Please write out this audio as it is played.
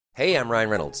Hey, I'm Ryan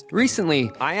Reynolds. Recently,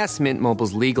 I asked Mint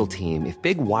Mobile's legal team if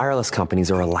big wireless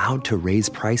companies are allowed to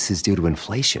raise prices due to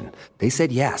inflation. They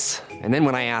said yes. And then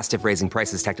when I asked if raising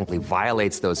prices technically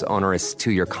violates those onerous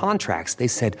two-year contracts, they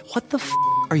said, "What the f***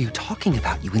 are you talking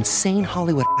about, you insane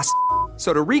Hollywood ass?"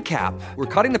 So to recap,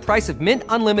 we're cutting the price of Mint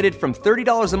Unlimited from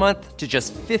 $30 a month to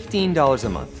just $15 a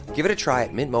month. Give it a try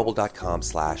at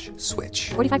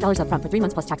mintmobile.com/switch. $45 up front for 3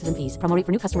 months plus taxes and fees. Promo rate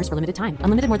for new customers for limited time.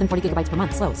 Unlimited more than 40 gigabytes per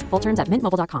month. Slows full terms at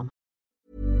mintmobile.com.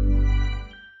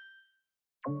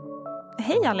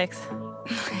 Hej Alex.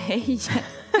 Hej.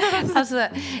 Alltså,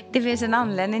 det finns en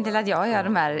anledning till att jag gör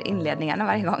de här inledningarna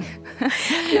varje gång.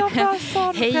 Jag bara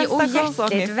sån hej och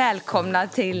hjärtligt välkomna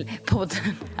till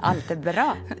podden. Allt är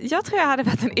bra. Jag tror jag hade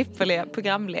varit en ypperlig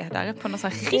programledare på något så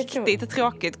riktigt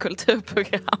tråkigt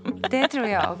kulturprogram. Det tror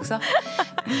jag också.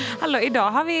 Hallå,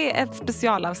 idag har vi ett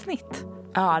specialavsnitt.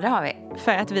 Ja, det har vi.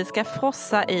 För att vi ska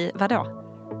frossa i vadå?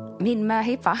 Min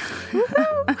Möhippan.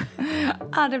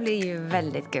 Ja, det blir ju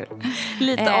väldigt kul.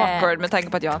 Lite awkward med tanke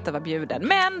på att jag inte var bjuden.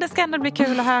 Men det ska ändå bli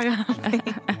kul att höra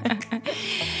allting.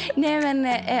 Nej men,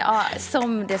 ja,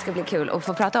 som det ska bli kul att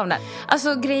få prata om det.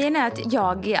 Alltså grejen är att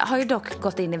jag har ju dock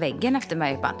gått in i väggen efter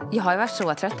Möhippan. Jag har ju varit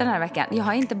så trött den här veckan. Jag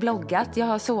har inte bloggat, jag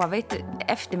har sovit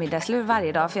eftermiddagslur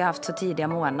varje dag för jag har haft så tidiga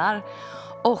månader.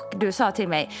 Och du sa till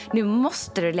mig, nu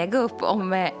måste du lägga upp om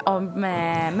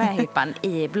Möhippan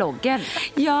i bloggen.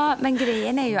 Ja, men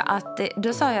grejen är ju att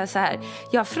då sa jag så här,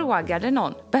 jag frågade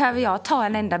någon, behöver jag ta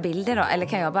en enda bild då eller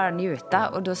kan jag bara njuta?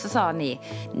 Och då så sa ni,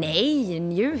 nej,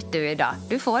 njut du idag,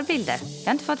 du får bilder. Jag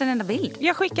har inte fått en enda bild.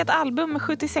 Jag skickade ett album med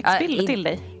 76 bilder till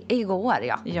dig. Igår,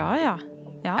 ja.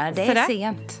 Ja, det är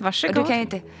sent. Varsågod. Och du kan ju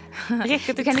inte...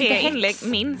 Räcker till 3 inlägg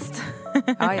minst.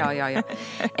 Ja.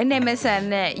 Nej, men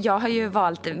sen, jag har ju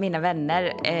valt mina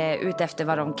vänner ut efter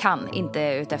vad de kan, inte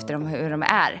ut efter hur de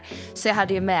är. Så jag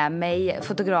hade ju med mig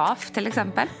fotograf till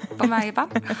exempel på Möhippan.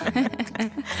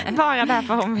 Bara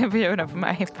därför hon vill bjuda på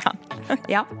Möhippan.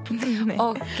 Ja,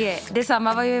 och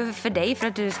detsamma var ju för dig för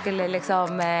att du skulle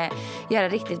liksom göra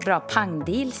riktigt bra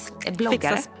pangdeals,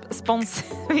 bloggare.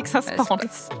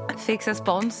 Fixa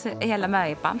spons i hela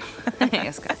Möhippan.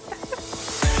 Jag ska.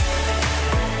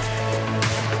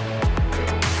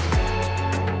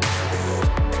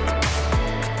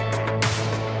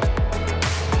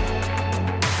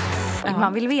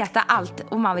 Man vill veta allt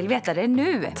och man vill veta det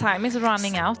nu. Time is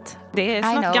running out. Det är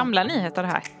snart gamla nyheter det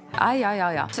här.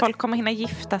 Ja. Folk kommer hinna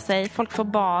gifta sig, folk får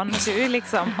barn. Du är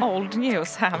liksom old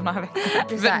news här några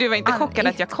veckor. Du var inte chockad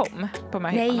att jag kom på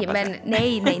Möhippan?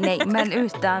 Nej, men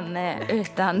utan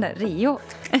Rio.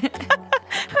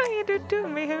 Är du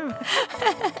dum i huvudet?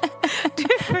 Du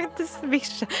får inte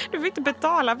swisha. Du får inte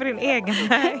betala för din egen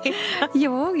Möhippan.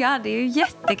 Jo, ja, det är ju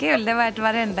jättekul. Det var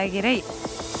varenda grej.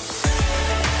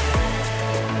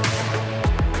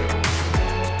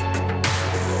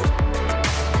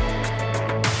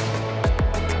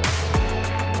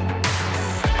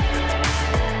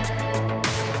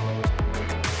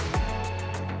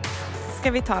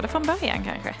 Ska vi ta det från början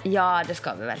kanske? Ja, det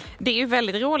ska vi väl. Det är ju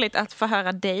väldigt roligt att få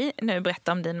höra dig nu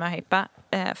berätta om din Möhippa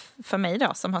för mig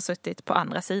då, som har suttit på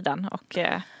andra sidan och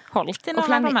hållit i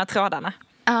några av de här trådarna.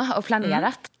 Ja, och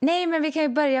planerat. Nej, men vi kan ju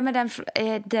börja med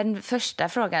den första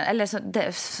frågan,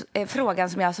 eller frågan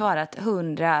som jag har svarat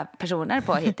 100 personer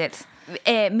på hittills.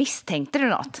 Misstänkte du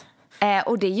något?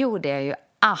 Och det gjorde jag ju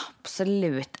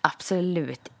absolut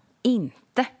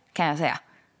inte, kan jag säga.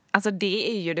 Alltså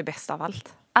det är ju det bästa av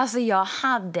allt. Alltså jag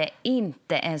hade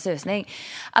inte en susning.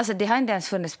 Alltså det har inte ens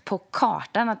funnits på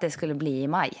kartan att det skulle bli i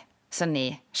maj. Så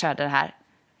ni körde det här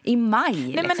i maj. Nej,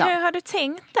 liksom. Men hur har du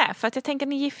tänkt där? För att jag tänker att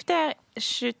ni gifte er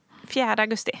 24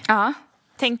 augusti. Ja.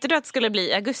 Tänkte du att det skulle bli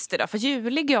i augusti då? För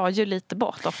juli går ju lite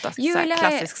bort oftast. Juli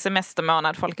klassisk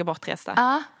semestermånad, folk är bortresta.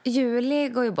 Ja, juli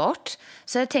går ju bort.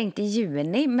 Så jag tänkte i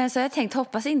juni. Men så jag tänkt,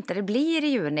 hoppas inte det blir i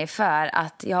juni. För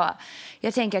att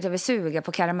jag tänker att jag vill suga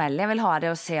på karamellen. Jag vill ha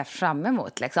det och se fram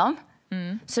emot liksom.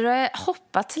 Så då har jag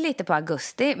hoppats lite på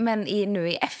augusti. Men nu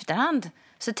i efterhand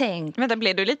så tänkte... Vänta,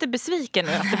 blev du lite besviken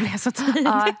nu att det blev så tidigt?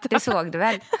 Ja, det såg du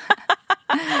väl.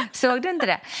 Såg du inte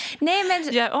det? Nej,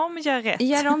 men gör om, gör rätt.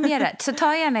 Gör om, gör rätt. Så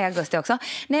ta gärna i augusti också.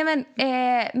 Nej,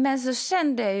 men så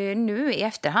kände jag ju nu i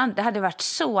efterhand, det hade varit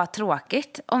så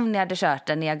tråkigt om ni hade kört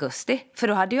den i augusti. För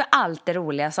då hade ju allt det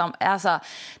roliga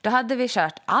då hade vi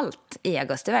kört allt i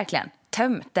augusti verkligen.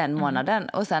 Tömt den månaden.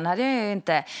 Och sen hade jag ju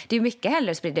inte, det är ju mycket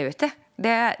hellre att sprida ut det.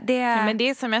 Men det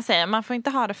är som jag säger, man får inte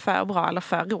ha det för bra eller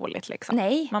för roligt liksom.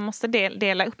 Nej. Man måste dela upp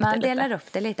det lite. Man delar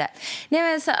upp det lite. Nej,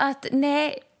 men så att,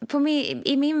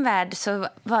 i min värld så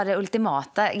var det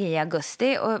ultimata i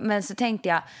augusti. Men så tänkte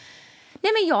jag,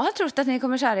 nej men jag har trott att ni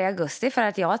kommer köra i augusti för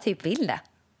att jag typ vill det.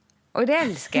 Och det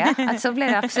älskar jag. Att så blir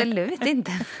det absolut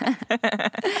inte.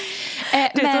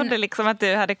 Du trodde liksom att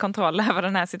du hade kontroll över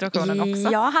den här situationen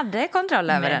också? Jag hade kontroll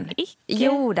över den. Icke.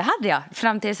 Jo, det hade jag.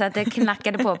 Fram tills att det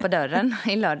knackade på dörren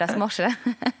i lördags morse.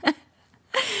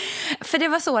 För det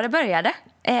var så det började.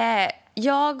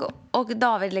 Jag och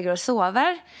David ligger och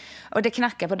sover. Och det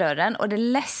knackar på dörren. Och det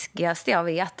läskigaste jag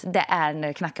vet, det är när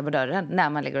det knackar på dörren. När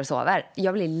man ligger och sover.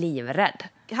 Jag blir livrädd.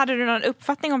 Hade du någon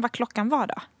uppfattning om vad klockan var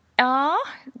då? Ja,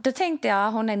 då tänkte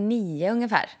jag hon är 9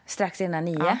 ungefär. Strax innan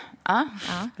 9. Ja.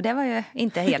 Det var ju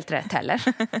inte helt rätt heller.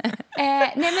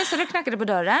 Nej, men så då knackade på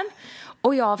dörren.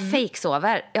 Och jag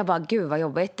fejksover. Jag bara, gud vad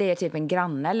jobbigt. Det är typ en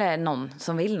granne eller någon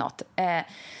som vill något.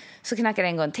 Så knackar det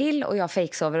en gång till och jag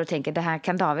fejksover och tänker, det här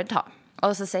kan David ta.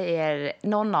 Och så säger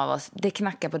någon av oss, det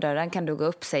knackar på dörren, kan du gå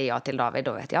upp, säger jag till David,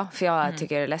 då vet jag. För jag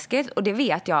tycker det är läskigt. Och det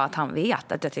vet jag att han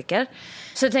vet att jag tycker.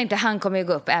 Så jag tänkte, han kommer ju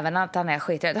gå upp även att han är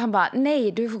skiträdd. Han bara,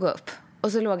 nej du får gå upp.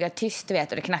 Och så låg jag tyst, vet,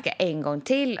 och det knackar en gång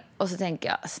till. Och så tänker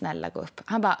jag, snälla gå upp.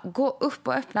 Han bara, gå upp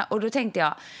och öppna. Och då tänkte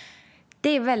jag, det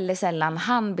är väldigt sällan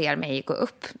han ber mig gå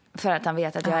upp. För att han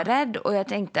vet att jag är rädd. Och jag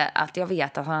tänkte att jag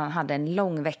vet att han hade en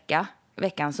lång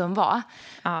veckan som var.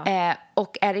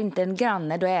 Och är det inte en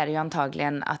granne, då är det ju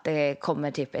antagligen att det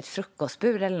kommer typ ett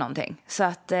frukostbud eller någonting. Så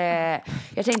att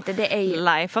jag tänkte det är ju...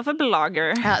 Life of a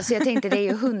blogger. Ja, så jag tänkte det är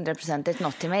ju 100%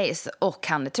 något till mig. Och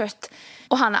han är trött.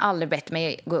 Och han har aldrig bett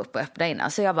mig gå upp och öppna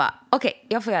innan. Så jag bara, okej,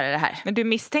 jag får göra det här. Men du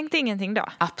misstänkte ingenting då?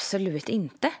 Absolut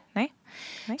inte. Nej.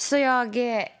 Så jag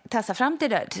tassar fram till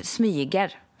det,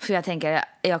 smyger. För jag tänker,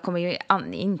 jag kommer ju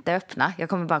inte öppna. Jag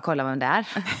kommer bara kolla vem det är.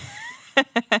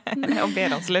 Och ber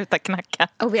dem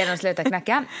sluta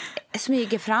knacka.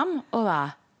 Smyger fram och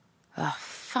bara, vad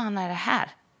fan är det här?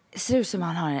 Ser ut som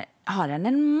han har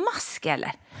en mask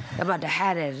eller? Jag bara, det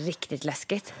här är riktigt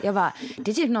läskigt. Jag bara,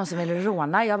 det är typ någon som vill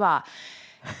råna. Jag bara,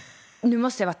 nu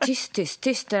måste jag vara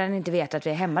tyst. Där den inte vet att vi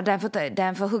är hemma.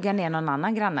 Den får hugga ner någon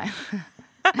annan granne.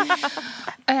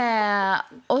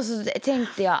 Och så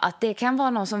tänkte jag att det kan vara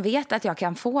någon som vet att jag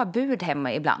kan få bud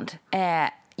hemma ibland.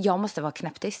 Jag måste vara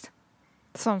knäpptyst.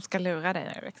 Som ska lura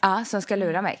dig nu? Ja, som ska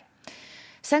lura mig.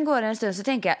 Sen går det en stund så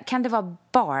tänker jag, kan det vara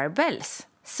Barbells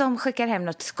som skickar hem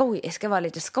något ska vara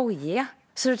lite skojiga?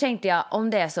 Så då tänkte jag, om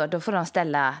det är så, då får de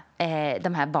ställa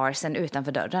de här barsen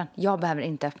utanför dörren. Jag behöver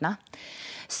inte öppna.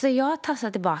 Så jag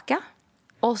tassar tillbaka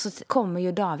och så kommer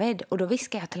ju David och då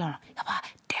viskar jag till honom. Jag bara,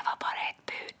 det var bara ett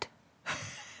bud.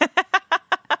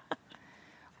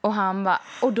 Och han bara,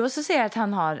 och då så ser jag att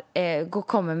han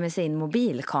kommer med sin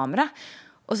mobilkamera.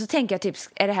 Och så tänker jag typ,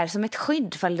 är det här som ett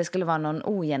skydd för att det skulle vara någon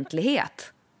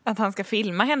oegentlighet? Att han ska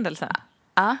filma händelsen?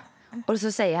 Ja. Och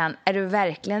så säger han, är du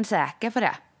verkligen säker på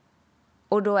det?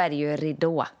 Och då är det ju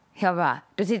ridå. Jag bara,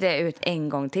 då tittar jag ut en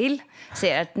gång till.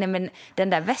 Ser att nej, men den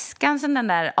där väskan som den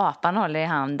där apan håller i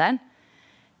handen,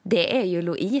 det är ju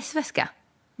Louise väska.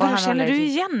 Och känner du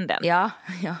igen den? Ja.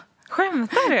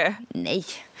 Skämtar du? Nej.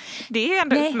 Det är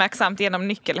ändå uppmärksamt genom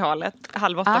nyckelhålet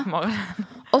 7:30 på morgonen.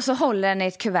 Och så håller den i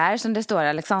ett kuvert som det står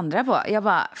Alexandra på. Jag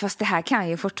bara, fast det här kan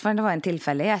ju fortfarande vara en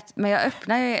tillfällighet. Men jag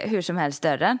öppnar ju hur som helst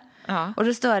dörren. Ja. Och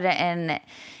då står det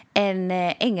en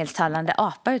engelsktalande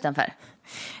apa utanför.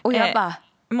 Och jag bara,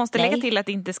 måste lägga till att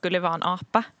det inte skulle vara en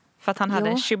apa. För att han hade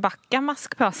en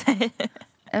Chewbacca-mask på sig.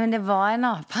 Men det var en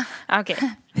apa. Okej,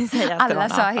 vi säger att alla det var en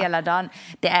sa apa. Hela dagen,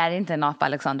 det är inte en apa,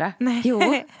 Alexandra. Nej.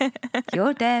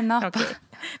 Jo, det är en apa. Okay.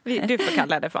 Du får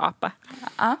kalla det för apa.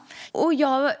 Ja. Och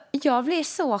jag blir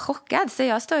så chockad. Så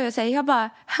jag står och säger, jag bara,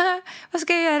 vad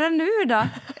ska jag göra nu då?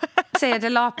 Säger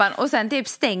till apan. Och sen typ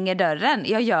stänger dörren.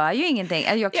 Jag gör ju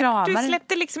ingenting. Jag kramar. Du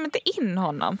släppte liksom inte in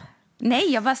honom.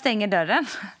 Nej, jag bara stänger dörren.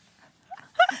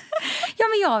 Ja,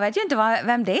 men jag vet ju inte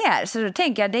vem det är. Så då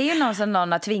tänker jag, det är ju någon som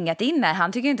någon har tvingat in där.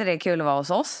 Han tycker inte det är kul att vara hos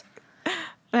oss.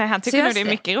 Nej, han tycker nog det är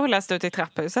mycket roligast ute i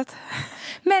trapphuset.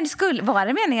 Men var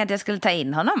det meningen att jag skulle ta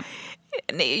in honom?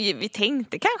 Nej, vi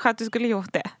tänkte kanske att du skulle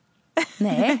gjort det.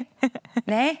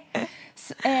 Nej.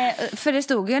 För det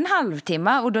stod ju en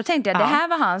halvtimme och då tänkte jag, det här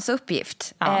var hans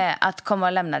uppgift. Att komma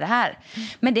och lämna det här.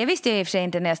 Men det visste jag i och för sig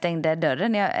inte när jag stängde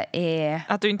dörren.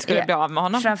 Att du inte skulle bli av med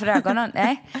honom. Framför ögonen,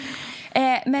 nej.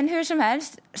 Men hur som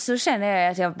helst så känner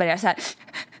jag att jag börjar så här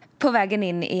på vägen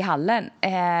in i hallen.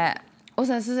 Och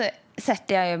sen så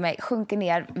sätter jag mig, sjunker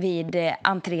ner vid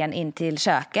entrén in till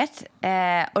köket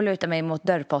och lutar mig mot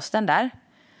dörrposten där.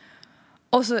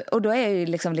 Och då är jag ju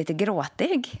liksom lite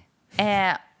gråtig.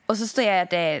 Och så står jag att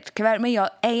det är ett kuvert, men jag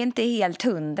är inte helt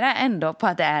 100 ändå på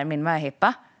att det är min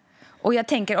möhippa. Och jag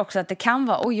tänker också att det kan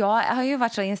vara, och jag har ju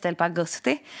varit så inställd på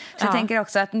augusti, så jag tänker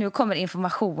också att nu kommer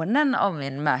informationen om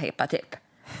min möhippa typ.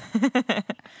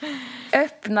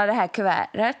 Öppna det här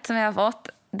kuvertet som jag har fått,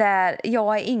 där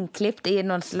jag är inklippt i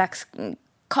någon slags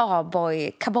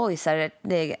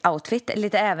cowboysare-outfit.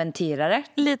 Lite äventyrare.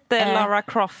 Lite Lara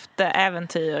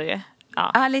Croft-äventyr.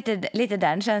 Ja, lite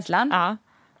den känslan. Ja.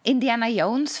 Indiana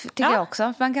Jones tycker jag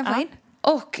också man kan få in.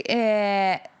 Och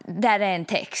där är en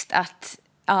text att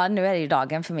nu är det ju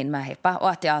dagen för min möhippa och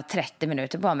att jag har 30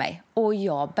 minuter på mig. Och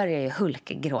jag börjar ju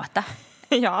hulkgråta.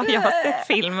 Ja, jag har sett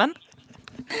filmen.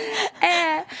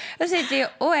 Jag sitter ju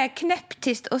och är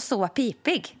knäpptyst och så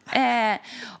pipig.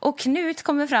 Och Knut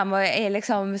kommer fram och är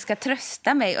liksom, ska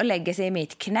trösta mig och lägger sig i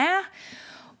mitt knä.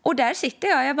 Och där sitter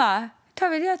jag bara,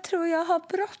 David, jag tror jag har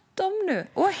bråttom nu.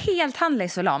 Och helt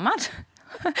handlingsförlamad.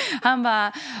 Han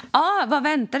bara, vad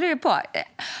väntar du på?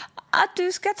 Att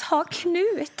du ska ta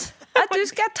Knut. Att du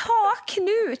ska ta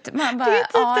Knut. Man bara, det är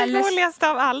typ det roligaste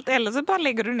av allt. Eller så bara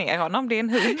lägger du ner honom, det är en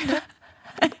hund.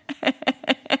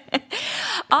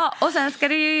 Ja, och sen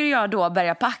ska jag då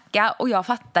börja packa. Och jag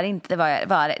fattar inte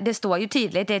vad det står ju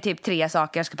tydligt. Det är typ 3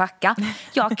 saker jag ska packa.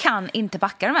 Jag kan inte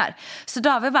packa de här. Så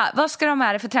David bara, vad ska de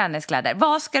här för träningskläder?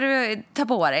 Vad ska du ta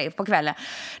på dig på kvällen?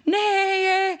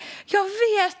 Nej, jag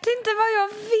vet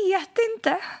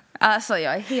inte. Alltså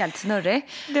jag är helt snurrig.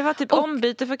 Det var typ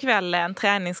ombyte för kvällen,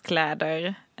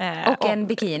 träningskläder. Och en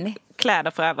bikini.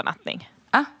 Kläder för övernattning.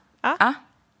 Ja.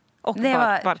 Och det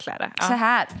var badkläder. Så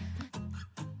här.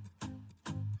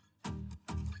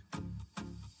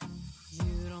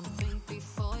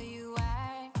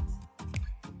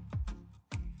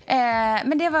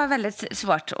 Men det var väldigt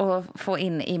svårt att få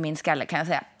in i min skalle, kan jag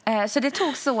säga. Så det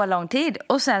tog så lång tid.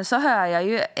 Och sen så hör jag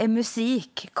ju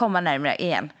musik komma närmare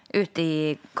igen ute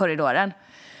i korridoren.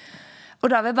 Och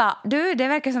då vi bara, du, det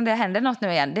verkar som det händer något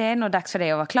nu igen. Det är nog dags för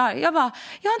dig att vara klar. Jag bara,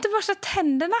 jag har inte borstat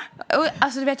tänderna. Och,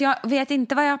 alltså du vet, jag vet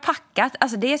inte vad jag har packat.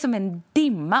 Alltså det är som en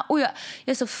dimma. Och jag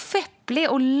är så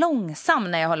fepplig och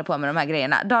långsam när jag håller på med de här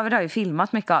grejerna. David har ju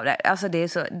filmat mycket av det. Alltså det är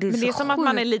så Men det är så som sjukt. att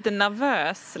man är lite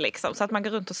nervös liksom. Så att man går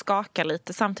runt och skakar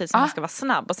lite samtidigt som man ska vara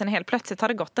snabb. Och sen helt plötsligt har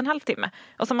det gått en halvtimme.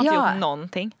 Och så har man inte gjort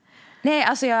någonting. Nej,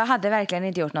 alltså jag hade verkligen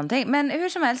inte gjort någonting. Men hur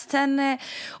som helst, sen...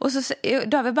 Och så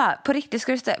David bara, på riktigt,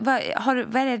 ska du vad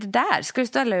är det där? Ska du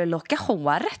stå eller locka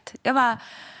håret? Jag bara,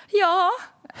 ja.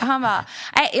 Han bara,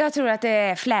 nej, jag tror att det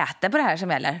är fläte på det här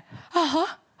som gäller. Jaha.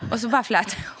 Och så bara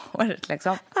flät håret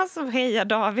liksom. Alltså, heja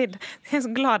David. Jag är så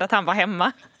glad att han var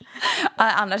hemma.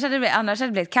 Annars hade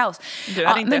det blivit kaos. Du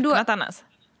hade inte öppnat annars?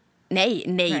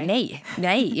 Nej,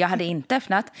 jag hade inte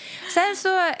öppnat. Sen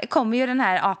så kommer ju den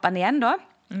här apan igen då.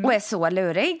 Och är så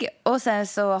lurig. Och sen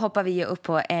så hoppar vi ju upp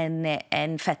på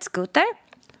en fettskoter.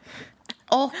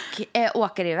 Och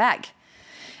åker iväg.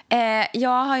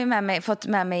 Jag har ju fått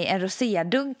med mig en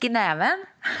rosédunk i näven.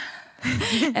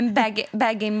 En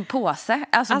bag-in-påse.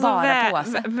 Alltså bara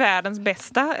påse. Världens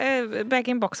bästa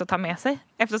bag-in-box att ta med sig.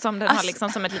 Eftersom den har liksom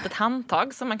som ett litet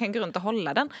handtag som man kan gå runt och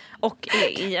hålla den. Och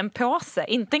i en påse,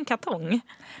 inte en kartong.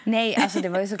 Nej, alltså det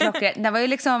var ju så klockrent.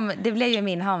 Det blev ju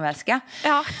min handväska.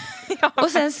 Ja, och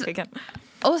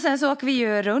sen så åker vi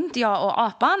ju runt, jag och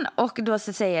apan. Och då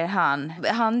så säger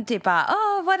han typ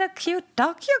oh, what a cute dog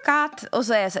you got. Och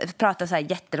så pratar så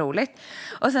här jätteroligt.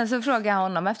 Och sen så frågar jag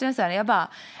honom efter en stund, jag bara,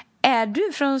 är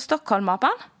du från Stockholm,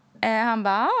 apan? Han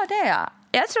bara, ja det är jag.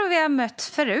 Jag tror vi har mött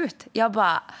förut. Jag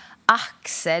bara,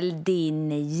 Axel,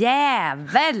 din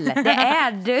jävel, det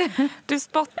är du. Du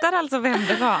spottar alltså vem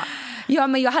det var. Ja,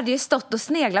 men jag hade ju stått och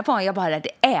sneglat på honom. Jag bara,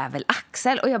 det är väl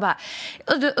Axel. Och jag bara,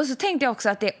 och så tänkte jag också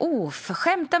att det är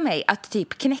oförskämt av mig att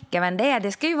typ knäcka vem det är.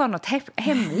 Det ska ju vara något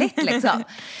hemligt liksom.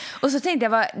 Och så tänkte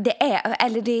jag, det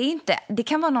är inte. Det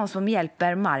kan vara någon som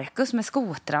hjälper Marcus med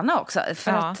skotrarna också.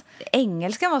 För att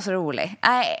engelskan var så rolig.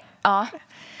 Nej, ja.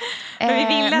 Men vi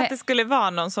ville att det skulle vara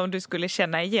någon som du skulle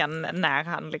känna igen när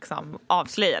han liksom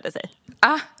avslöjade sig.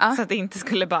 Så att det inte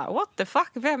skulle bara, what the fuck,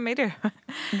 vem är du?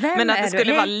 Men att det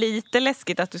skulle vara lite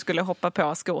läskigt att du skulle hoppa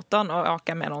på skotern och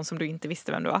åka med någon som du inte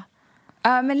visste vem du var.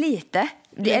 Ja, men lite.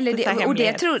 Det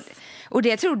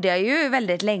trodde jag ju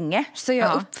väldigt länge. Så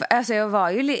jag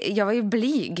var ju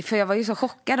blyg, för jag var ju så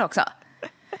chockad också.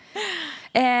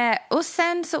 Och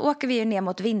sen så åker vi ju ner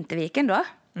mot Vinterviken då.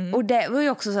 Och det var ju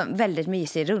också en väldigt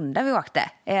mysig runda vi åkte.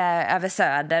 Över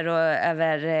Söder och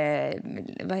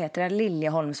över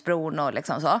Liljeholmsbron och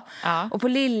liksom så. Ja. Och på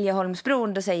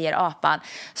Liljeholmsbron då säger apan,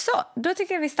 så då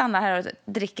tycker jag vi stannar här och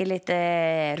dricker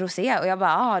lite rosé. Och jag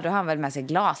bara, då har han väl med sig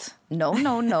glas.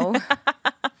 No.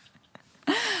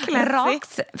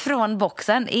 Rakt från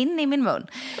boxen in i min mun.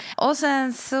 Och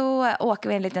sen så åker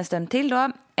vi en liten stund till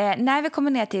då. När vi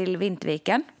kommer ner till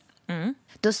Vinterviken,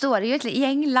 då står det ju ett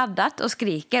gäng laddat och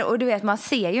skriker. Och du vet, man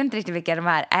ser ju inte riktigt vilka de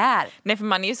här är. Nej, för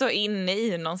man är ju så inne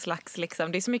i någon slags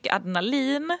liksom, det är så mycket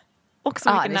adrenalin och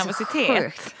så mycket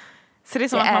nervositet. Så det är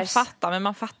som att man fattar, men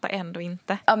man fattar ändå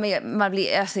inte. Ja, men man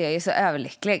blir, alltså jag är så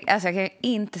överlycklig. Alltså jag kan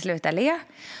inte sluta le.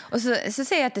 Och så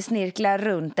ser jag att det snirklar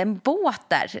runt en båt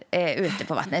där ute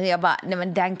på vattnet. Och jag bara, nej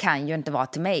men den kan ju inte vara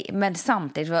till mig. Men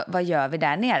samtidigt, vad gör vi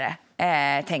där nere?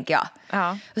 Tänker jag.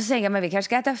 Ja. Och så tänker jag, men vi kanske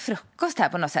ska äta frukost här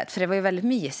på något sätt. För det var ju väldigt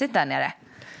mysigt där nere.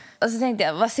 Och så tänkte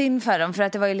jag, vad synd för dem. För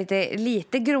att det var ju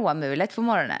lite gråmulet på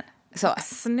morgonen. Så.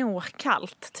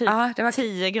 Snorkallt, typ det var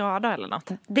 10 grader eller något.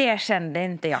 Det kände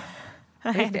inte jag.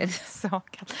 Så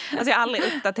kallt. Alltså jag har aldrig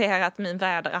uppdaterat min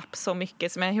väderapp så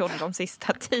mycket som jag gjorde de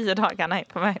sista 10 dagarna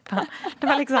på mig. Det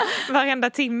var liksom, varenda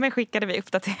timme skickade vi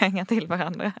uppdateringar till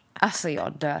varandra. Alltså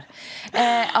jag dör.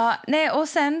 Nej, och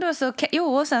sen då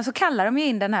så kallar de ju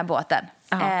in den här båten.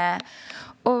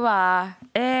 Och bara,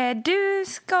 du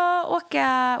ska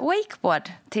åka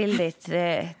wakeboard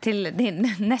till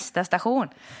din nästa station.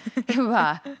 Jag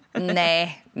bara,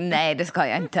 nej det ska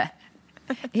jag inte.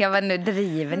 Jag var nu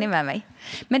driven ni med mig.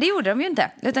 Men det gjorde de ju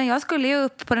inte. Utan jag skulle ju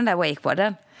upp på den där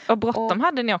wakeboarden. Och bråttom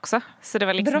hade ni också. Så det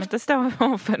var liksom inte stå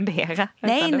och fundera.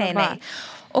 Nej.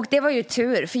 Och det var ju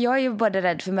tur. För jag är ju både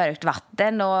rädd för mörkt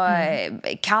vatten och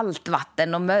kallt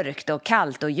vatten och mörkt och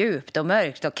kallt och djupt och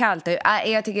mörkt och kallt.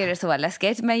 Jag tycker det är så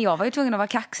läskigt. Men jag var ju tvungen att vara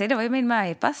kaxig. Det var ju min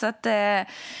Möhippa. Så att, det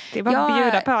var att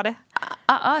bjuda på det.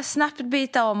 Snabbt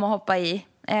byta om och hoppa i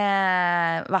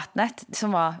vattnet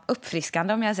som var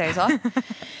uppfriskande om jag säger så.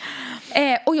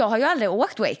 Och jag har ju aldrig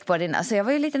åkt wakeboard innan så jag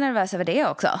var ju lite nervös över det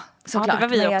också. Såklart. Ja,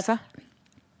 det var vi också.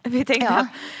 Vi tänkte att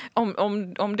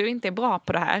om du inte är bra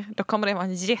på det här då kommer det vara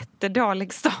en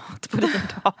jättedålig start på din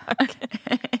dag.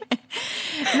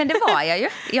 Men det var jag ju.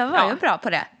 Jag var ju bra på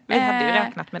det. Vi hade ju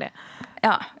räknat med det.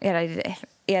 Ja,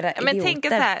 era men tänk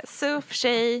så här,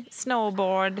 surftjej,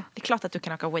 snowboard. Det är klart att du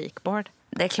kan åka wakeboard.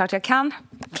 Det är klart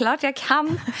jag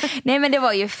kan. Nej, men det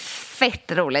var ju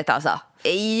fett roligt alltså.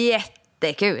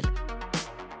 Jättekul.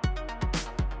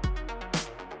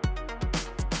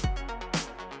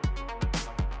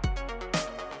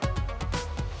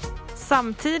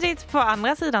 Samtidigt på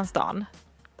andra sidan stan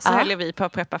så höll vi på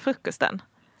att preppa frukosten.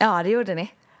 Ja, det gjorde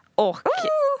ni. Och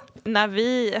när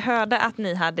vi hörde att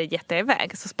ni hade gett er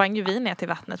iväg så sprang ju vi ner till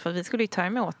vattnet för att vi skulle ju ta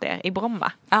emot er i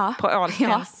Bromma på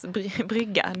Ålstens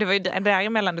brygga. Det var ju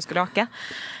däremellan du skulle åka.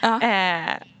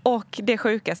 Och det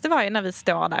sjukaste var ju när vi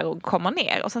står där och kommer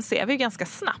ner och sen ser vi ju ganska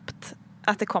snabbt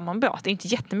att det kommer en båt. Det är inte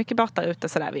jättemycket båtar ute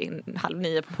sådär vid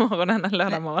 8:30 på morgonen en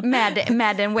lördag morgon.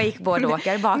 Med en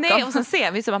wakeboardåkare bakom. Nej, och sen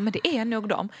ser vi så men det är nog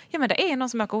dem. Ja, men det är någon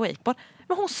som åker wakeboard.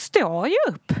 Men hon står ju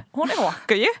upp. Hon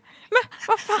åker ju. Men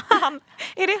vad fan,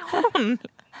 är det hon?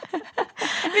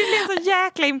 Vi blev så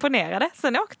jäkla imponerade.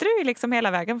 Sen åkte du ju liksom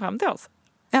hela vägen fram till oss.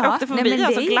 Jag åkte förbi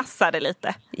och så glassade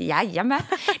lite. Jajamän.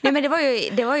 Nej, men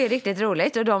det var ju riktigt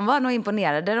roligt. Och de var nog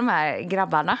imponerade, de här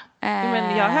grabbarna.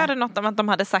 Men jag hörde något om att de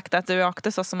hade sagt att du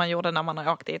åkte så som man gjorde när man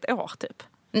har åkt i ett år typ.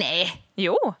 Nej.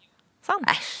 Jo, sant.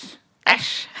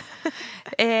 Äsch.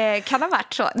 Kan ha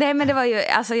varit så. Nej, men det var ju,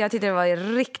 alltså jag tyckte det var ju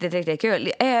riktigt, riktigt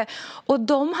kul. Och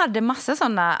de hade massa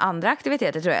sådana andra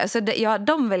aktiviteter tror jag. Så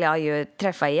de vill jag ju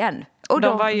träffa igen. Och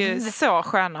de var ju så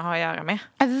sköna att ha att göra med.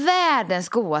 Världens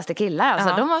godaste killar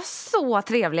alltså. De var så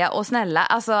trevliga och snälla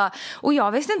alltså, och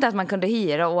jag visste inte att man kunde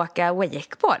hyra och åka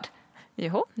wakeboard.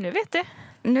 Jo, nu vet du.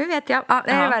 Nu vet jag. Ja,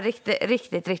 det var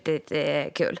riktigt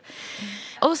kul.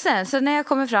 Och sen så när jag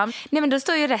kommer fram, nej men då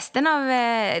står ju resten av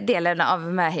delen av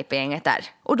Möhippa-gänget där.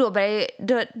 Och då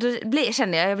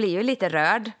känner jag blir ju lite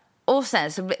rörd. Och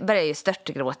sen så börjar jag ju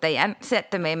störtgråta igen.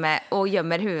 Sätter mig med och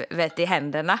gömmer huvudet i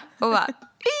händerna och bara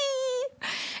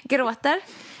gråter.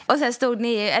 Och sen stod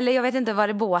ni, eller jag vet inte, var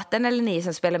det båten eller ni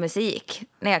som spelade musik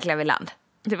när jag klev i land?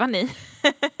 Det var ni.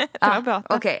 Det var båten.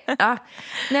 Okej. Ja.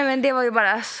 Nej, men det var ju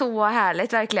bara så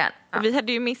härligt, verkligen. Ja. Vi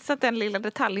hade ju missat den lilla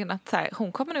detaljen att så här,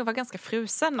 hon kommer nog vara ganska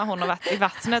frusen när hon har varit i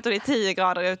vattnet och det är 10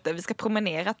 grader ute. Vi ska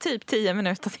promenera typ 10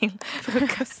 minuter till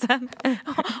frukosten.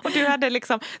 Och du hade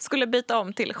liksom, skulle byta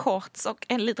om till shorts och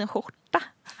en liten skjorta.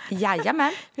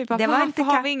 Jajamän. Vi bara, varför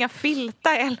har vi inga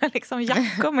filtar eller liksom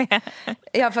jackor med?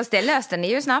 Ja, fast det löste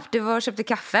ni ju snabbt. Du var och köpte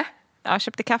kaffe. Jag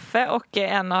köpte kaffe och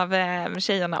en av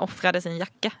tjejerna offrade sin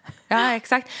jacka. Ja,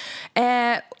 exakt.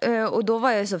 Och då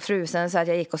var jag så frusen så att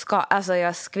jag gick och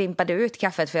jag skvimpade ut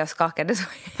kaffet för jag skakade så.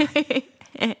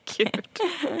 Kul.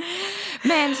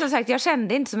 Men som sagt, jag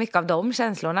kände inte så mycket av de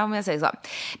känslorna om jag säger så.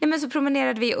 Nej, men så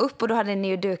promenerade vi upp och då hade ni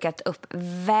ju dukat upp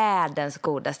världens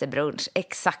godaste brunch.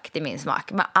 Exakt i min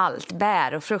smak. Med allt,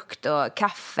 bär och frukt och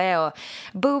kaffe och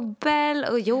bubbel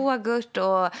och yoghurt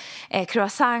och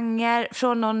croissanter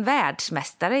från någon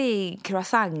världsmästare i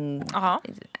croissant. Aha.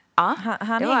 Ja,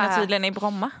 han är tydligen i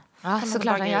Bromma. Ja,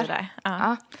 såklart han gör.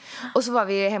 Ja. Och så var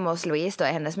vi hemma hos Louise då,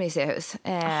 i hennes mysiga hus.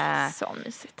 Så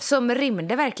mysigt. Som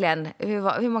rymde verkligen,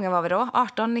 hur många var vi då?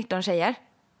 18-19 tjejer?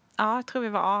 Ja, jag tror vi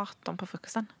var 18 på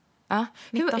frukosten. Ja.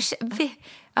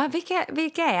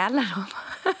 Vilka är alla de?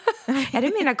 Är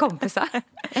det mina kompisar?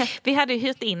 Vi hade ju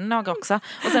hyrt in några också.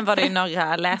 Och sen var det ju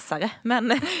några läsare.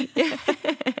 Men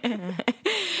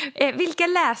vilka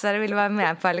läsare vill vara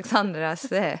med på Alexandras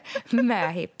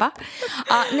Möhippa?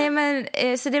 Ja, nej men,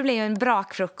 så det blev ju en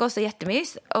brakfrukost och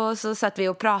jättemys. Och så satt vi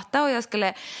och pratade och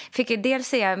jag fick dels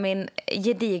se min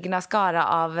gedigna skara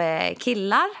av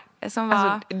killar. Som var...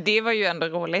 Alltså, det var ju ändå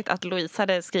roligt att Louise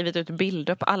hade skrivit ut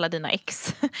bilder på alla dina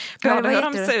ex. Både hur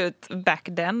de ser ut back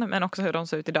then, men också hur de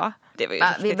ser ut idag. Det var ju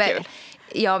riktigt kul.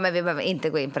 Ja, men vi behöver inte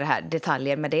gå in på det här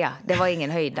detaljer med det. Det var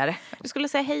ingen höjdare. Du skulle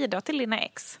säga hej då till dina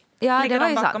ex. Ja, ligger det var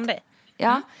de ju bakom sant. dig?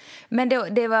 Ja, men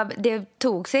det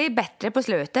tog sig bättre på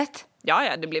slutet.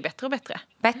 Ja, det blir bättre och bättre.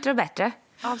 Bättre och bättre.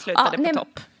 Avslutade på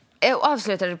topp.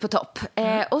 Avslutade på topp.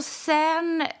 Och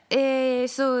sen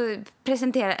så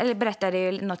berättade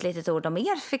jag något litet ord om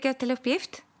er. Fick jag till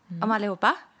uppgift om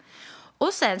allihopa.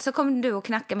 Och sen så kom du och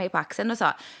knackade mig på axeln och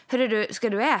sa: Hörru du, ska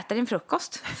du äta din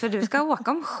frukost? För du ska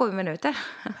åka om 7 minuter.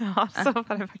 Ja, så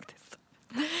var det faktiskt.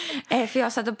 För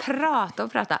jag satt och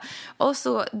pratade. Och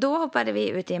så, då hoppade vi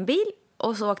ut i en bil.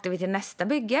 Och så åkte vi till nästa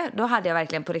bygge. Då hade jag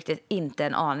verkligen på riktigt inte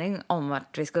en aning om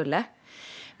vart vi skulle.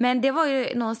 Men det var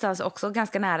ju någonstans också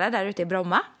ganska nära där ute i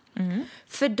Bromma.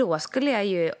 För då skulle jag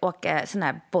ju åka sån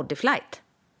här bodyflight.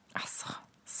 Alltså,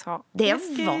 så det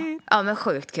var men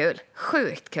sjukt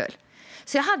kul.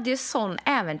 Så jag hade ju sån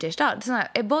äventyrsstad.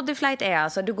 Bodyflight är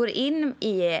alltså, du går in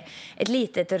i ett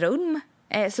litet rum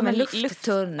som en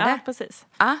lufttunnel. Ja, precis.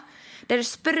 Ja, där du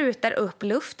sprutar upp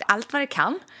luft, allt vad det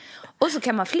kan. Och så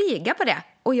kan man flyga på det.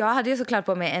 Och jag hade ju såklart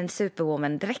på mig en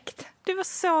Superwoman-dräkt. Du var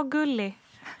så gullig.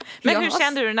 Men hur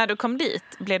kände du när du kom dit?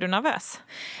 Blev du nervös?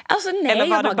 Alltså nej, eller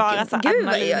var det bara så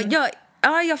adrenalin?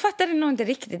 Jag fattade nog inte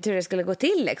riktigt hur det skulle gå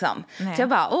till liksom. Så jag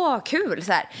bara, kul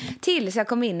så här. Tills jag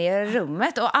kom in i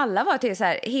rummet och alla var till så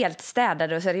här helt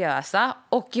städade och seriösa.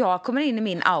 Och jag kommer in i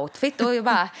min outfit och jag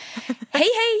bara, hej,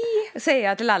 säger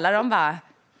jag till alla. De bara,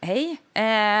 hej.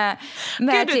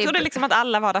 Gud, du trodde liksom att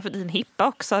alla var där för din hippa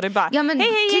också. Du bara,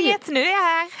 hej gänget, nu är jag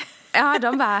här. Ja,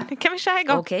 de bara, kan vi köra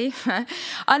igång? Okej.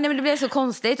 Ja, nej, men det blev så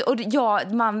konstigt. Och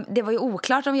det var ju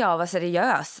oklart om jag var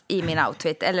seriös i min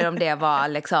outfit eller om det var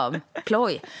liksom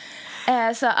ploj.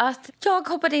 Så att jag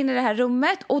hoppade in i det här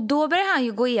rummet och då började han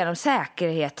ju gå igenom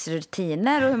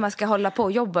säkerhetsrutiner och hur man ska hålla på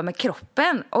och jobba med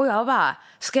kroppen. Och jag bara,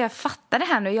 ska jag fatta det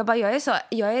här nu? Jag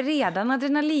är redan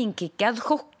adrenalinkickad,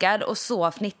 chockad och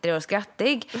så fnittrig och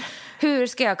skrattig. Hur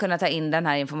ska jag kunna ta in den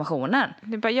här informationen?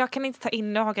 Du bara, jag kan inte ta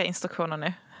in några instruktioner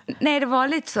nu. Nej, det var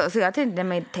lite så jag tänkte,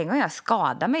 men tänk om jag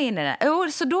skadar mig in i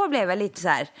den. Så då blev jag lite så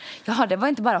här, det var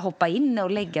inte bara hoppa in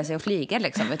och lägga sig och flyga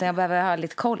liksom, utan jag behövde ha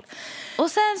lite koll.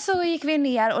 Och sen så gick vi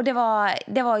ner och det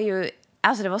var ju,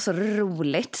 alltså det var så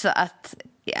roligt så att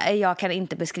jag kan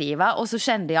inte beskriva. Och så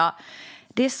kände jag,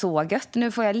 det är så gött,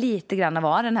 nu får jag lite grann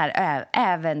vara den här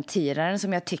äventyraren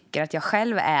som jag tycker att jag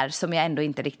själv är, som jag ändå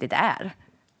inte riktigt är.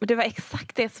 Och det var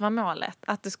exakt det som var målet.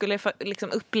 Att du skulle liksom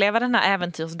uppleva den här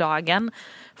äventyrsdagen.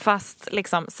 Fast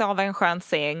liksom sova i en skön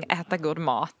säng, äta god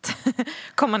mat.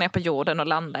 Komma ner på jorden och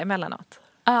landa emellanåt.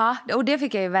 Ja, och det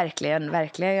fick jag ju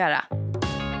verkligen göra.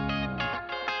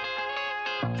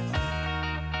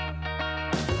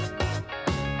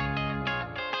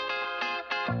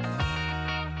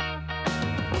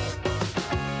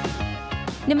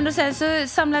 Nej, men då sen så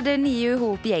samlade ni ju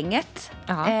ihop gänget.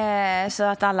 Så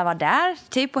att alla var där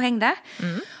typ och hängde.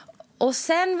 Och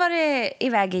sen var det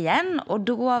iväg igen. Och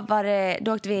då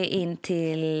åkte vi in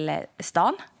till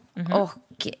stan och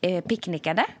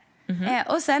picknickade.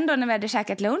 Och sen då när vi hade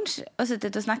käkat lunch och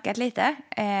suttit och snackat lite.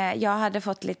 Jag hade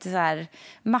fått lite så här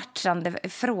matchande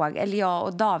frågor. Eller jag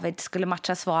och David skulle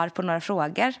matcha svar på några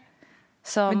frågor.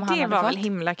 Men det var väl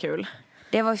himla kul.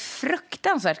 Det var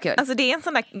fruktansvärt kul. Alltså det är en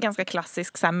sån där ganska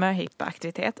klassisk så här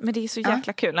möhippa-aktivitet. Men det är så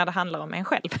jäkla kul när det handlar om en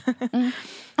själv.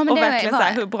 Ja, och verkligen så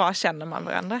här, hur bra känner man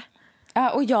varandra? Ja,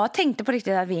 och jag tänkte på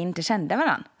riktigt att vi inte kände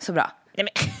varandra så bra.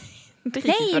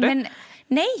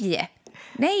 Nej,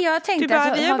 jag tänkte... Du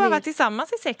bara, vi har bara varit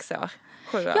tillsammans i 6 år.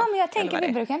 7 år. Ja, men jag tänker,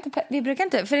 vi brukar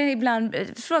inte... För ibland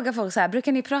frågar folk så här,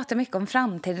 brukar ni prata mycket om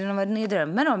framtiden och vad ni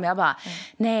drömmer om? Jag bara,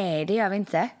 nej, det gör vi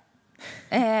inte.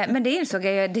 Men det insåg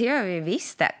jag, det gör vi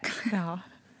visst det. Ja,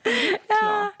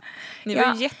 klart. Ni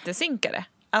var ju jättesynkade.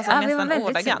 Alltså nästan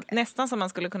ordagrant. Nästan som man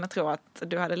skulle kunna tro att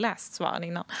du hade läst svaren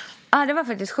innan. Ja, det var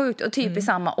faktiskt sjukt. Och typ i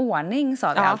samma ordning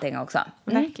sa vi allting också.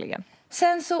 Verkligen.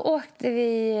 Sen så åkte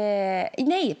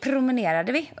vi...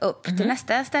 promenerade vi upp till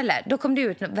nästa ställe. Då kom det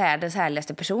ut världens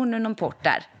härligaste person ur någon port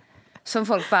där. Som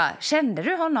folk bara, kände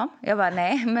du honom? Jag bara,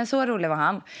 nej, men så rolig var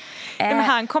han. Men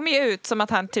han kom ju ut som att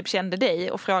han typ kände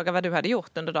dig och frågade vad du hade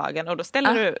gjort under dagen. Och då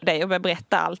ställde du dig och började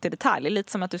berätta allt i detalj.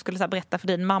 Lite som att du skulle så här, berätta för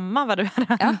din mamma vad du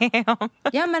hade med om.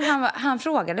 Ja, men han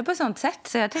frågade på sånt sätt.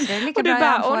 Så jag tänkte, det är lika och bra. Du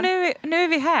bara, och nu är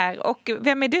vi här. Och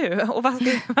vem är du? Och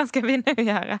vad ska vi nu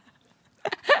göra?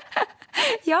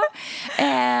 Ja,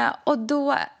 och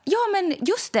då... Ja, men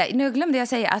just det. Nu glömde jag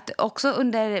säga att också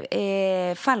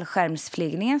under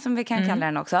fallskärmsflygningen, som vi kan kalla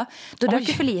den också, då dök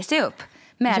Felicia upp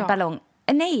med ballong.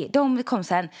 Nej, de kom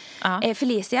sen.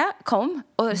 Felicia kom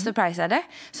och surprisade,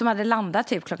 som hade landat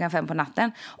typ 5:00 på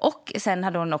natten. Och sen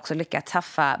hade hon också lyckats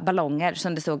haffa ballonger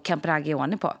som det stod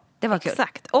Campragione på. Det var kul.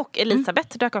 Exakt. Och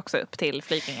Elisabeth dök också upp till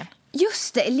flygningen.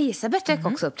 Just det, Elisabeth dök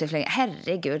också upp till flygningen.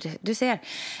 Herregud, du ser.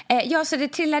 Ja, så det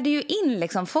trillade ju in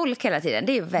liksom folk hela tiden.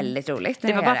 Det är ju väldigt roligt.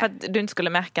 Det var bara för att du inte skulle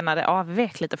märka när det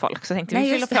avvek lite folk. Så tänkte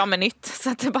vi fylla på med nytt så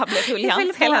att det bara blev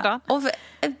ruljans hela dagen. Och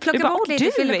plocka bort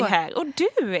lite. Du är här, och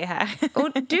du är här.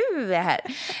 Och du är här.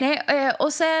 Nej,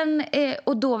 och sen,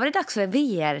 och då var det dags för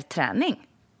VR-träning.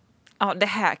 Ja, det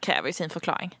här kräver ju sin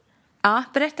förklaring. Ja,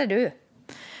 berättar du.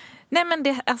 Nej, men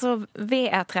det, alltså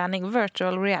VR-träning,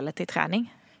 virtual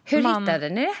reality-träning. Hur hittade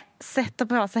ni det? Sätter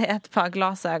på sig ett par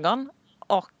glasögon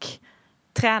och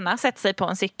tränar, sätter sig på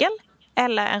en cykel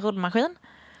eller en roddmaskin.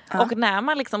 Ja. Och när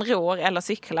man liksom rår eller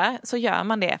cyklar så gör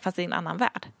man det fast i en annan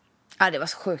värld. Ja, det var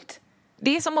så sjukt.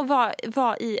 Det är som att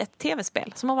vara i ett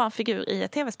tv-spel, som att vara en figur i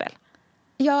ett tv-spel.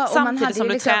 Ja, och samtidigt man hade som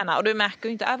du liksom... tränar och du märker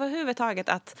ju inte överhuvudtaget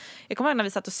att... Jag kommer ihåg när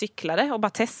vi satt och cyklade och bara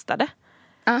testade.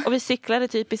 Och vi cyklade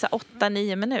typ i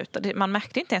 8-9 minuter. Man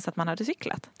märkte inte ens att man hade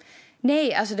cyklat.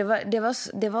 Nej, alltså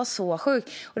det var så sjukt.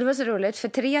 Och det var så roligt för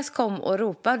Therese kom och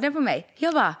ropade på mig.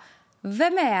 Jag bara,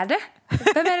 vem är det?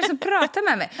 Vem är det som pratar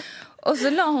med mig? Och så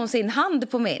la hon sin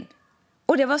hand på min.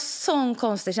 Och det var sån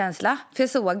konstig känsla. För jag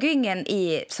såg ju ingen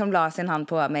som la sin hand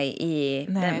på mig i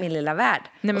min lilla värld.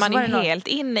 Nej, man är helt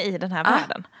inne i den här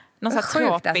världen. Någon sån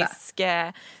här tropisk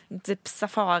typ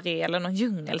safari eller någon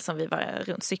djungel som vi var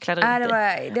runt cyklade runt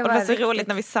i. Det var så roligt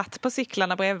när vi satt på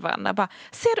cyklarna bredvid varandra. Bara,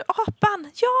 ser du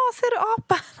apan? Ja, ser du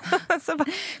apan? Så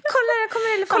bara, kolla, där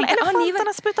kommer elefanten. Kolla,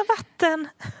 elefanterna sprutar vatten.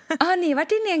 Har ni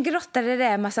varit inne i en grotta där det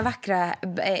är en massa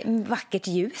vackert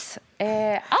ljus? Jag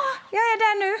är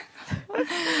där nu.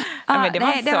 Men det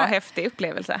var en så häftig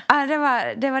upplevelse. Ja,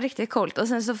 det var riktigt coolt. Och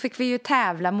sen så fick vi ju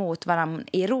tävla mot varandra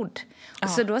i rodd.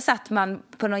 Så då satt man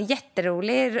på någon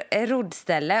jätterolig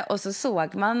roddställe och så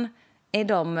såg man i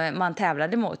dem man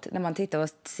tävlade mot när man tittade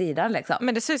åt sidan liksom.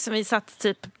 Men det ser ut som vi satt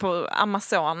typ på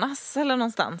Amazonas eller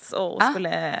någonstans och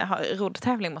skulle ha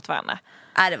roddtävling mot varandra.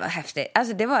 Ja, det var häftigt.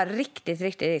 Alltså det var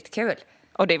riktigt kul.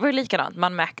 Och det var ju likadant.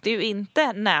 Man märkte ju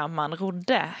inte när man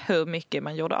rodde hur mycket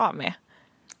man gjorde av med.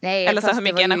 Nej, eller så hur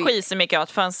mycket energi så mycket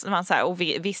åt. Förrän man så här, och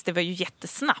visst, det var ju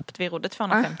jättesnabbt. Vi rodde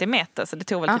 250 meter så det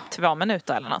tog väl typ 2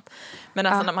 minuter eller något. Men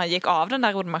alltså när man gick av den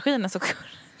där roddmaskinen så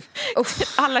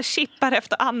alla chippade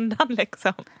efter andan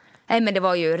liksom. Nej, men det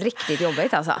var ju riktigt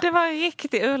jobbigt alltså. Det var en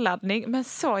riktig urladdning, men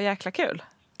så jäkla kul.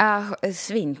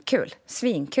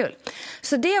 Svinkul.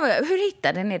 Så det var, hur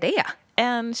hittade ni det?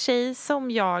 En tjej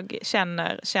som jag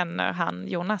känner han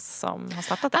Jonas som har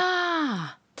startat det.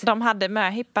 De hade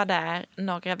Möhippan där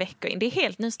några veckor in. Det är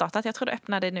helt nystartat. Jag tror det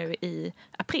öppnade nu i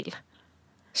april.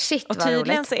 Shit, och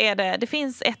tydligen så är det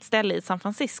finns ett ställe i San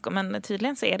Francisco, men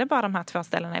tydligen så är det bara de här 2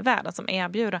 ställena i världen som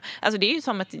erbjuder. Alltså det är ju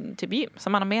som ett typ gym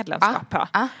som man har medlemskap på.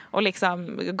 Och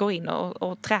liksom går in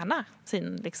och tränar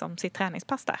sitt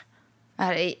träningspass där.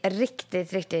 Det är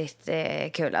riktigt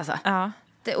kul alltså. Ja.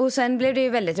 Och sen blev det ju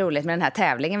väldigt roligt med den här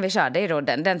tävlingen vi körde i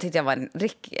rodden. Den tyckte jag var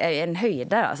en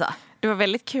höjdare alltså. Det var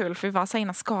väldigt kul för vi var så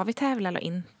innan, ska vi tävla eller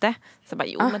inte? Så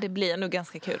bara, men det blir nog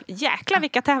ganska kul. Jäklar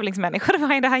vilka tävlingsmänniskor det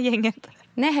var i det här gänget.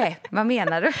 Nej, vad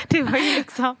menar du? Det var ju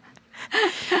liksom...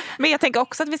 Men jag tänker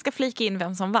också att vi ska flika in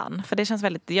vem som vann. För det känns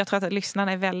väldigt, jag tror att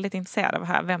lyssnarna är väldigt intresserade av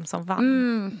här, vem som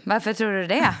vann. Varför tror du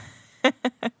det?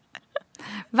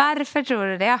 Varför tror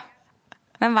du det?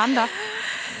 Vem vann då?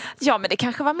 Ja, men det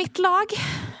kanske var mitt lag.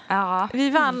 Ja, vi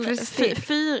vann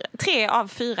 3 av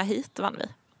 4 hit vann vi.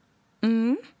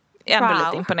 Ändå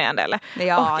lite imponerande, eller?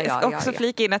 Ja, och jag ska också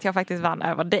flika in att jag faktiskt vann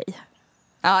över dig.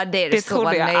 Ja, det är du så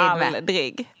nöjd med. Det trodde jag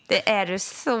aldrig. Det är du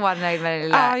så nöjd med,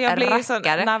 lilla Ja, jag blev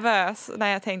rackare. Så nervös när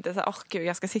jag tänkte så här, gud,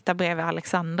 jag ska sitta bredvid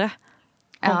Alexandra.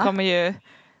 Hon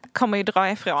kommer ju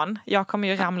dra ifrån. Jag kommer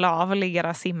ju ramla av och ligga där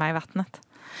och simma i vattnet.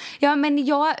 Ja, men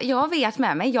jag vet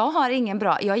med mig. Jag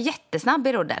är jättesnabb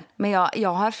i rodden. Men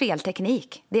jag har fel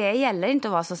teknik. Det gäller inte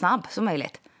att vara så snabb som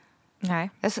möjligt. Nej.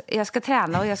 Jag ska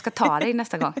träna och jag ska ta dig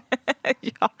nästa gång.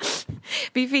 Ja.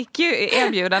 Vi fick ju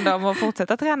erbjudande om att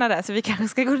fortsätta träna där, så vi kanske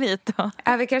ska gå dit då.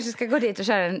 Ja, vi kanske ska gå dit och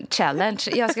köra en challenge.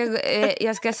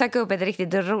 Jag ska söka upp ett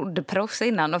riktigt roddproffs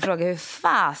innan och fråga hur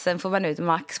fasen får man ut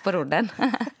max på rodden.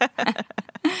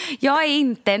 Jag är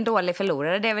inte en dålig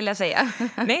förlorare, det vill jag säga.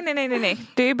 Nej.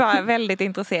 Du är bara väldigt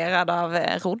intresserad av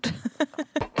rodd.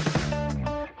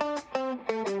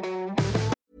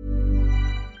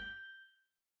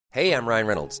 Hey, I'm Ryan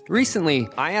Reynolds. Recently,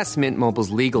 I asked Mint Mobile's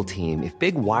legal team if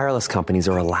big wireless companies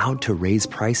are allowed to raise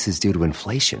prices due to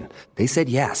inflation. They said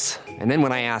yes. And then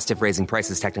when I asked if raising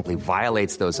prices technically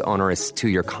violates those onerous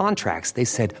two-year contracts, they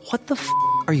said, "What the f***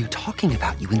 are you talking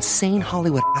about, you insane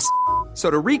Hollywood ass?" So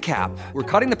to recap,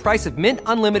 we're cutting the price of Mint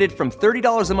Unlimited from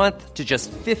 $30 a month to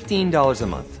just $15 a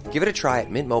month. Give it a try at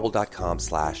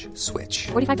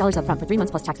mintmobile.com/switch. $45 up front for 3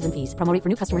 months plus taxes and fees. Promo rate for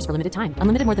new customers for limited time.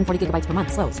 Unlimited more than 40 gigabytes per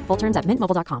month. Slows full terms at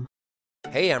mintmobile.com.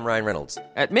 Hey, I'm Ryan Reynolds.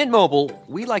 At Mint Mobile,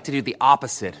 we like to do the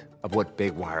opposite of what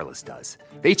Big Wireless does.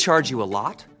 They charge you a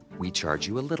lot, we charge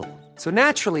you a little. So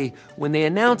naturally, when they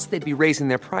announced they'd be raising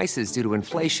their prices due to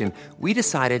inflation, we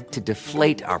decided to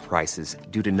deflate our prices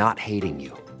due to not hating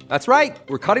you. That's right.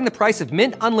 We're cutting the price of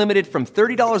Mint Unlimited from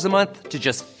 $30 a month to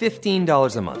just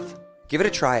 $15 a month. Give it a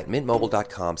try at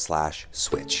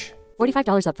mintmobile.com/switch.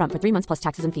 $45 up front for 3 months plus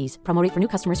taxes and fees. Promo rate for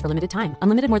new customers for limited time.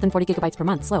 Unlimited more than 40 gigabytes per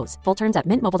month. Slows full terms at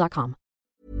mintmobile.com.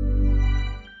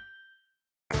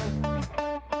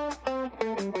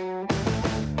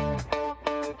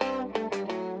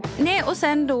 Nej, och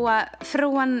sen då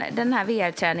från den här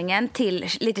VR-träningen till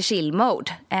lite chill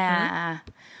mode.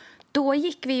 Då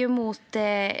gick vi ju mot...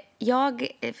 jag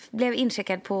blev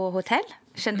incheckad på hotell.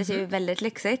 Kändes ju väldigt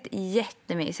lyxigt.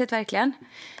 Jättemysigt verkligen.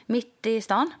 Mitt i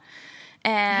stan.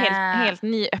 Helt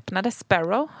nyöppnade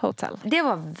Sparrow Hotel. Det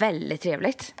var väldigt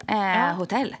trevligt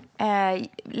hotell.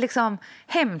 Liksom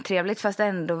hemtrevligt fast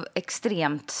ändå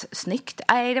extremt snyggt.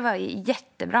 Det var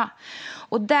jättebra.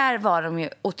 Och där var de ju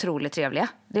otroligt trevliga.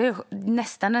 Det är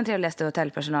nästan den trevligaste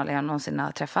hotellpersonalen jag någonsin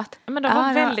har träffat. Men de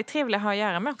var väldigt trevliga att ha att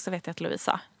göra med också, vet jag, att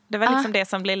Lovisa. Det var liksom det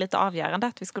som blev lite avgörande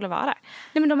att vi skulle vara där.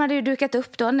 Nej, men de hade ju dukat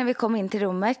upp då när vi kom in till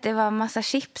rummet. Det var massa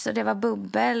chips och det var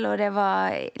bubbel och det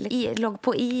var låg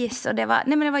på is och det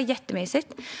var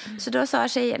jättemysigt. Så då sa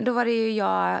tjejen, då var det ju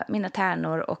jag, mina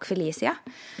tärnor och Felicia.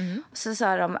 Så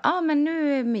sa de, men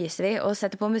nu myser vi och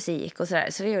sätter på musik och sådär.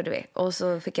 Så det gjorde vi. Och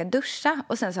så fick jag duscha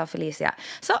och sen sa Felicia,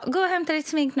 så gå och hämta ditt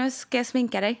smink nu, ska jag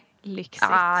sminka dig. Lyxigt.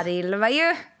 Det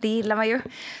gillar man ju.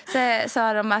 Så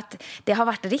sa de att det har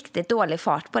varit riktigt dålig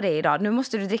fart på dig idag. Nu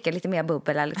måste du dricka lite mer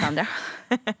bubbel, Alexandra.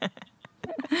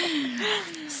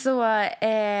 Så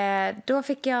då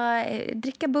fick jag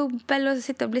dricka bubbel och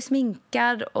sitta och bli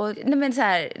sminkad och så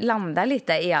här, landa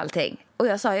lite i allting. Och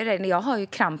jag sa ju det, jag har ju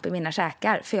kramp i mina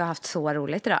käkar för jag har haft så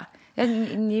roligt idag. Jag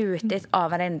har njutit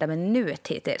av varenda minut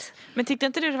hittills. Men tyckte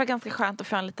inte du det var ganska skönt att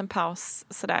få en liten paus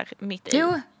sådär mitt i?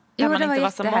 Jo, där man det inte var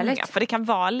så många. För det kan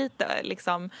vara lite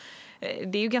liksom...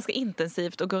 Det är ju ganska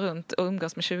intensivt att gå runt och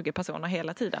umgås med 20 personer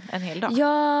hela tiden, en hel dag.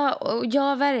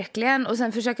 Ja, verkligen. Och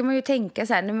sen försöker man ju tänka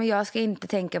så här, nej men jag ska inte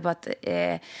tänka på att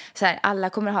så här, alla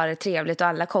kommer ha det trevligt och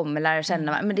alla kommer lära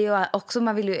känna. Men det är ju också,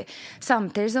 man vill ju,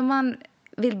 samtidigt som man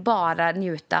vill bara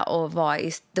njuta och vara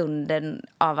i stunden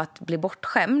av att bli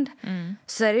bortskämd,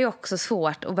 så är det ju också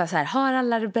svårt att bara så här, har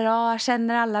alla det bra,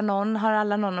 känner alla någon, har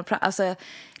alla någon att prata, alltså,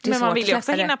 men man vill ju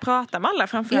också hinna prata med alla,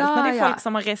 framförallt när det är folk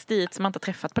som har rest dit som man inte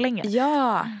träffat på länge.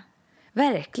 Ja,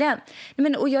 verkligen.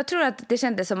 Men, och jag tror att det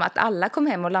kändes som att alla kom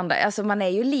hem och landade. Alltså man är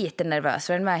ju lite nervös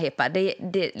för en Möhippan. Det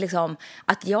liksom,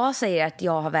 att jag säger att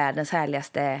jag har världens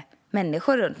härligaste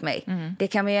människor runt mig. Det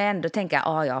kan man ju ändå tänka,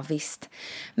 ja visst.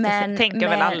 Men, det tänker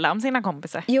väl alla om sina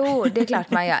kompisar. Jo, det är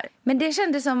klart man gör. Men det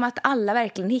kändes som att alla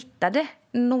verkligen hittade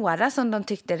några som de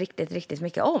tyckte riktigt, riktigt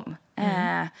mycket om.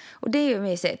 Och det är ju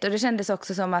mysigt. Och det kändes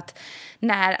också som att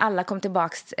när alla kom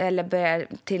tillbaks eller började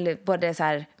till både så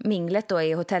här minglet då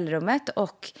i hotellrummet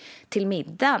och till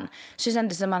middagen, så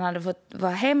kändes det som att man hade fått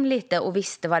vara hem lite och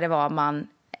visste vad det var man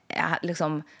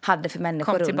liksom hade för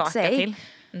människor runt sig. Till.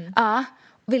 Ja,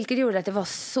 vilket gjorde att det var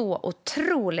så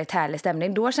otroligt härlig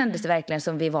stämning. Då kändes det verkligen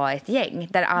som vi var ett gäng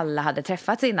där alla hade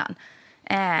träffats innan.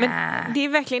 Men det är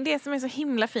verkligen det som är så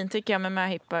himla fint tycker jag med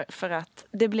Möhippan, för att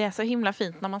det blir så himla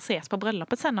fint när man ses på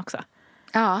bröllopet sen också.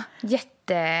 Ja, Och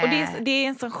det är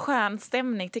en så skön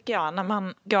stämning tycker jag när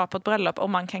man går på ett bröllop och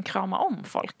man kan krama om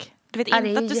folk. Du vet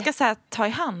inte att du ska så här, ta i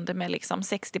hand med liksom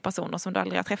 60 personer som du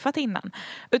aldrig har träffat innan.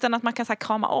 Utan att man kan så här,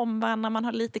 krama om varandra. Man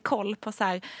har lite koll på så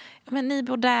här, men ni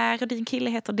bor där och din kille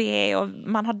heter det. Och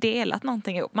man har delat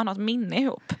någonting ihop. Man har ett minne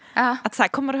ihop. Att så här,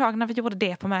 kommer du ihåg när vi gjorde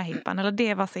det på Möhippan? Eller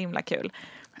det var så himla kul.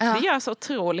 Det gör så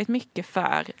otroligt mycket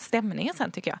för stämningen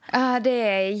sen tycker jag. Ja, det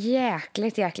är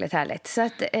jäkligt härligt. Så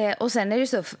att, och sen är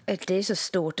det så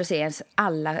stort att se ens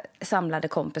alla samlade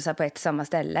kompisar på ett samma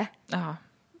ställe. Ja.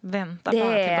 Vänta bara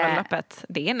till bröllopet.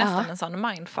 Det är nästan en sån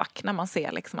mindfuck när man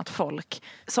ser liksom att folk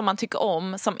som man tycker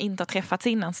om, som inte har träffats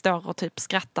innan, står och typ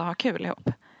skrattar och har kul ihop.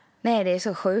 Nej, det är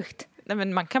så sjukt. Nej,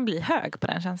 men man kan bli hög på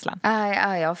den känslan.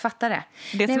 Ja, jag fattar det.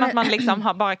 Det är som att man liksom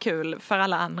har bara kul för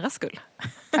alla andras skull.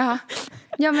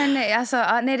 Ja, men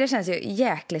alltså, nej, det känns ju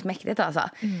jäkligt mäktigt alltså.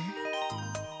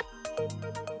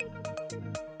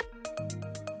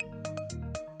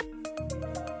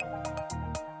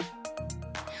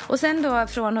 Och sen då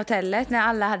från hotellet, när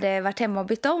alla hade varit hemma och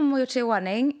bytt om och gjort sig i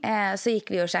ordning, så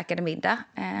gick vi och käkade middag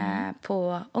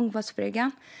på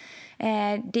Ångbåtsbryggan.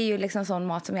 Det är ju liksom sån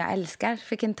mat som jag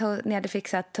älskar. Ni hade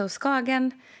fixat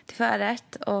toastskagen till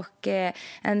förrätt och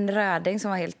en röding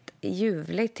som var helt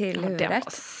ljuvlig till huvudrätt. Det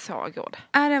var så god.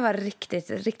 Ja, det var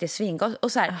riktigt svingott.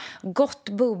 Och så här, gott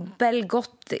bubbel,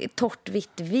 gott torrt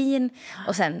vitt vin.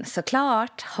 Och sen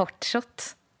såklart hot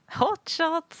shots. Hot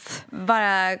shots.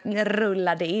 Bara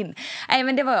rullade in. Nej,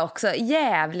 men det var också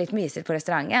jävligt mysigt på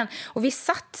restaurangen. Och vi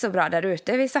satt så bra där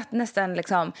ute. Vi satt nästan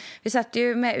liksom, vi satt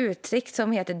ju med utsikt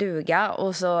som heter duga.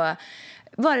 Och så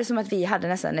var det som att vi hade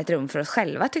nästan ett rum för oss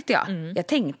själva, tyckte jag. Jag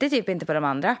tänkte typ inte på de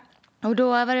andra. Och då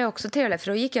var det också trevligt,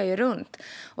 för då gick jag ju runt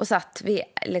och satt vid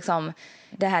liksom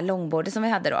det här långbordet som vi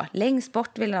hade då. Längst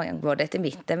bort vid långbordet, i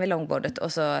mitten vid långbordet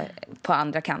och så på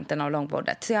andra kanten av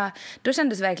långbordet. Så då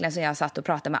kändes det verkligen som jag satt och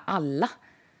pratade med alla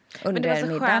under middagen.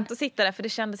 Men det var så skönt att sitta där, för det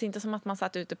kändes inte som att man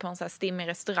satt ute på en så här stimmig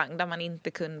restaurang där man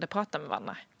inte kunde prata med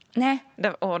varandra. Nej.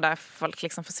 Och där folk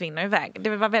liksom försvinner iväg. Det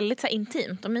var väldigt så här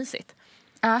intimt och mysigt.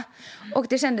 Ja, och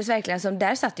det kändes verkligen som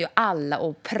där satt ju alla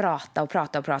och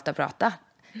pratade.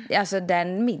 Alltså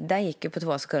den middagen gick ju på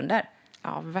 2 sekunder.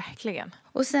 Ja, verkligen.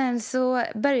 Och sen så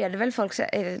började väl folk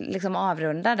liksom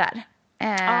avrunda där. Ja,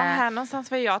 här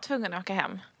någonstans var jag tvungen att åka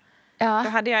hem. Ja. Då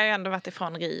hade jag ju ändå varit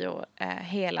ifrån Rio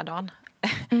hela dagen.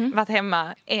 Varit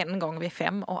hemma en gång vid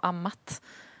 5 och ammat.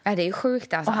 Ja, det är ju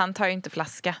sjukt alltså. Och han tar ju inte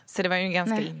flaska. Så det var ju en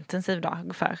ganska intensiv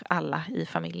dag för alla i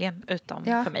familjen. Utom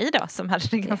för mig då, som hade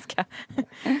det ganska,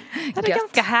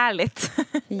 ganska härligt.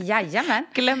 Jajamän.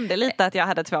 Glömde lite att jag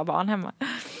hade 2 barn hemma.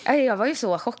 Jag var ju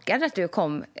så chockad att du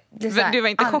kom. Du var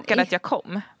inte chockad att jag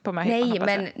kom på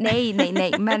Möhippan? Nej,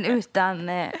 men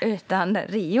utan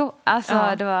Rio.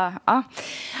 Alltså det var,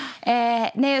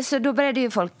 nej, så då började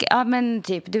ju folk, men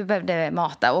typ du behövde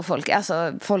mata och folk,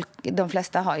 de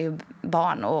flesta har ju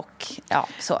barn och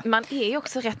så. Man är ju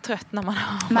också rätt trött när man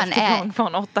har hållit igång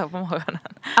från 8 på morgonen.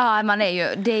 Ja, man är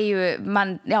ju, det är ju,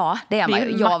 man, det är man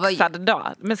ju. Det är en maxad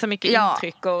dag med så mycket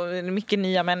intryck och mycket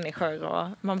nya människor och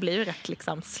man blir ju rätt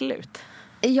liksom slut.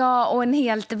 Ja, och en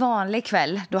helt vanlig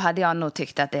kväll, då hade jag nog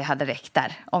tyckt att det hade räckt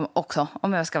där också,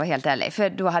 om jag ska vara helt ärlig. För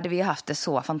då hade vi ju haft det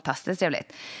så fantastiskt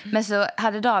trevligt. Men så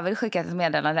hade David skickat ett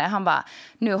meddelande. Han bara,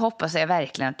 nu hoppas jag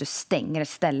verkligen att du stänger ett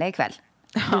ställe ikväll.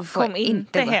 Kom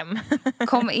inte hem.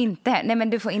 Kom inte hem. Nej, men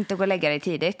du får inte gå och lägga dig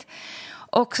tidigt.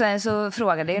 Och sen så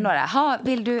frågade ju några,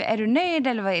 är du nöjd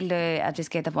eller vill du att vi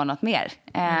ska hitta på något mer?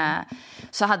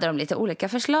 Så hade de lite olika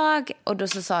förslag och då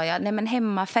så sa jag, nej men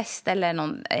hemmafest eller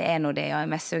någon är nog det jag är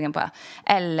mest sugen på.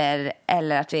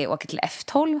 Eller att vi åker till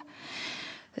F12.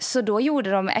 Så då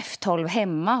gjorde de F12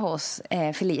 hemma hos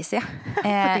Felicia. Det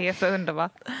är så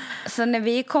underbart. Så när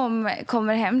vi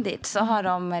kommer hem dit så har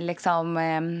de liksom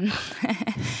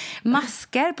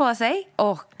masker på sig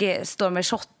och står med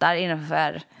shottar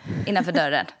innanför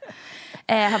dörren.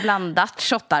 Har blandat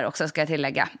shottar också, ska jag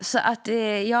tillägga. Så att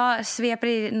jag sveper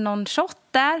i någon shot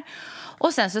där.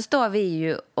 Och sen så står vi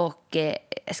ju och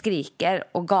skriker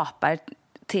och gapar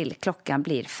till klockan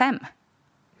blir 5.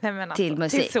 Nej, men alltså, till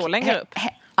musik. Till solen går upp.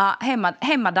 Ja,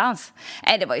 hemmadans.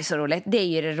 Det var ju så roligt. Det är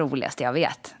ju det roligaste jag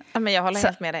vet. Ja, men jag håller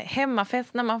helt med dig.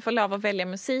 Hemmafest när man får lov att välja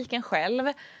musiken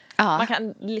själv. Ja. Man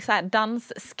kan så här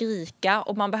dansskrika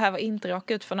och man behöver inte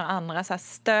råka ut för några andra så här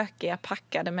stökiga,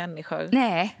 packade människor.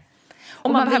 Nej.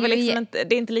 Och man behöver liksom inte,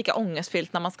 det är inte lika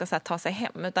ångestfyllt när man ska så här, ta sig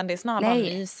hem, utan det är snarare bara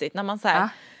mysigt. När man så här,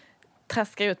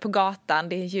 traskar ut på gatan,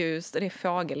 det är ljust och det är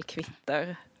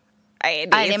fågelkvitter. Nej,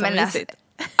 det är så mysigt.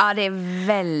 Ja, det är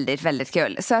väldigt, väldigt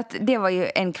kul. Så att det var ju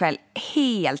en kväll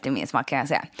helt i min smak, kan jag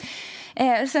säga.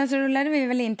 Sen så rullade vi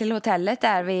väl in till hotellet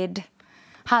där vid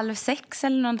 5:30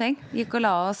 eller någonting. Gick och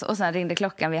la oss och sen ringde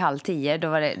klockan vid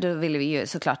 9:30. Då ville vi ju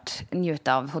såklart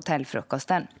njuta av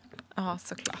hotellfrukosten. Ja,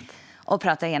 såklart. Och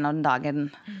prata igenom dagen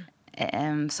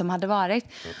som hade varit.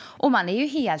 Och man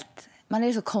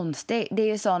är så konstig. Det är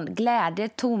ju sån glädje,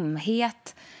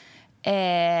 tomhet,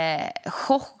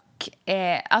 chock.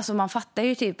 Alltså man fattar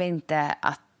ju typ inte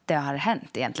att det har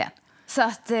hänt egentligen. Så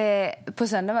att på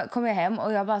söndag kom jag hem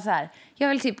och jag bara så här, jag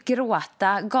vill typ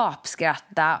gråta,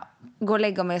 gapskratta, gå och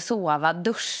lägga mig och sova,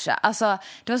 duscha. Alltså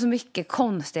det var så mycket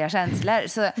konstiga känslor.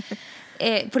 Så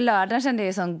på lördagen kände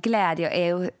jag sån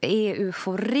glädje och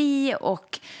eufori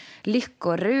och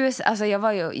lyckorus. Alltså jag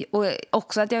var ju, och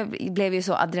också att jag blev ju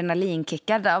så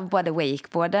adrenalinkickad av både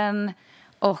wakeboarden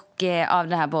och av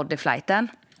den här bodyflighten.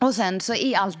 Och sen så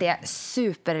i allt det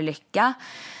superlycka.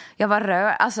 Jag var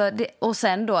rörd. Alltså och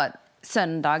sen då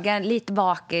söndagen, lite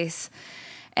bakis,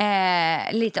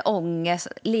 lite ångest,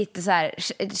 lite så här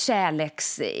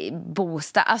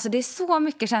kärleksbosta. Alltså det är så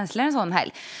mycket känslor en sån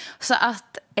helg. Så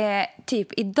att typ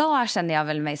idag känner jag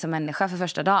väl mig som människa för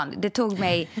första dagen. Det tog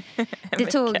mig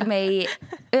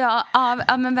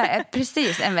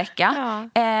precis en vecka.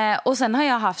 Ja. Och sen har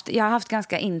jag har haft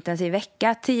ganska intensiv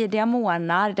vecka, tidiga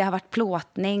morgnar, det har varit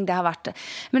plåtning,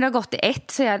 men det har gått i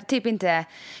ett, så jag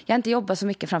har inte jobbat så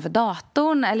mycket framför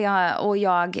datorn,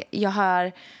 jag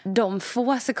har de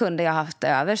få sekunder jag har haft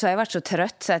över, så jag har varit så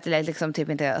trött så att jag liksom typ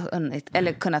inte har hunnit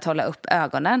eller kunnat hålla upp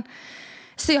ögonen.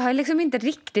 Så jag har liksom inte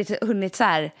riktigt hunnit så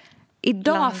här.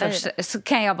 Idag först så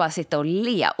kan jag bara sitta och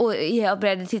le. Och jag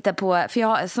började titta på,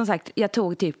 för jag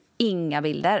tog typ inga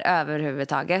bilder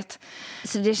överhuvudtaget.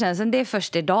 Så det känns som det är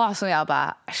först idag som jag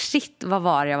bara, shit, vad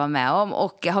var jag var med om.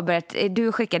 Och jag har börjat,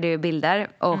 du skickade ju bilder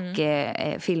och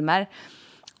filmer.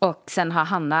 Och sen har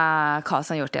Hanna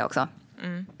Karlsson gjort det också.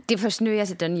 Det är först nu jag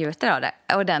sitter och njuter av det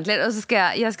ordentligt. Och så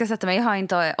ska jag ska sätta mig, jag har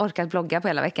inte orkat blogga på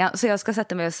hela veckan. Så jag ska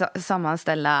sätta mig och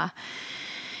sammanställa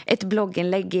ett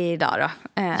blogginlägg idag då.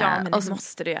 Ja, men det och så,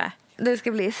 måste du göra. Det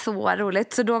ska bli så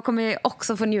roligt. Så då kommer jag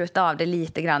också få njuta av det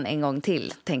lite grann en gång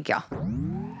till, tänker jag.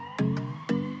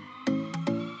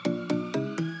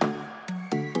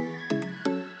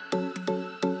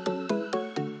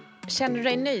 Känner du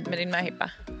dig nöjd med din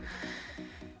möhippa?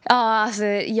 Ja, alltså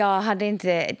jag hade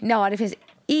inte... Ja, det finns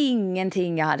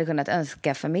ingenting jag hade kunnat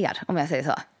önska för mer, om jag säger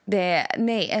så.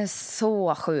 En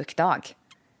så sjuk dag.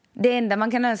 Det enda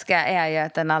man kan önska är ju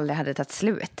att den aldrig hade tagit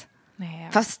slut. Nej,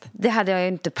 fast det hade jag ju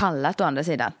inte pallat å andra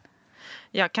sidan.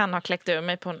 Jag kan ha kläckt ur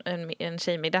mig på en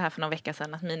tjejmiddag här för några veckor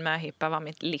sedan att min möhippa var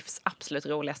mitt livs absolut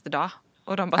roligaste dag.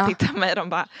 Och de bara tittar på mig och de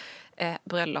bara,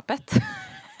 bröllopet.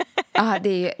 Ja,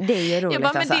 det är ju roligt. Jag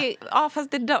bara, men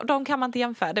fast de kan man inte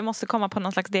jämföra. Det måste komma på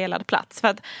någon slags delad plats. För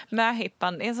att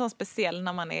möhippan är så speciell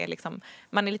när man är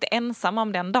lite ensam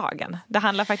om den dagen. Det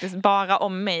handlar faktiskt bara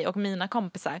om mig och mina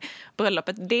kompisar.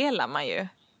 Bröllopet delar man ju.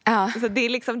 Ja. Så det är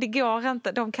liksom, det går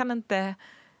inte, de kan inte...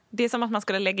 Det är som att man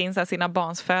skulle lägga in så här sina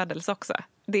barns födelse också.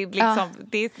 Det är liksom,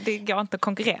 det går inte att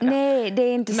konkurrera. Nej, det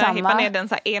är inte samma. Möhippan är den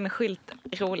så här enskilt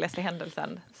roligaste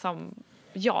händelsen som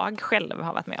jag själv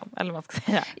har varit med om, eller vad man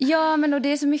ska säga. Ja, men och det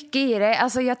är så mycket i det.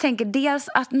 Alltså jag tänker dels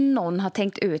att någon har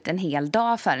tänkt ut en hel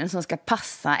dag för en som ska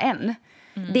passa en.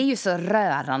 Det är ju så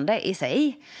rörande i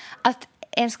sig. Att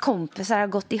ens kompisar har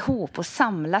gått ihop och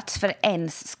samlats för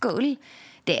ens skull.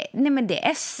 Det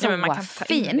är så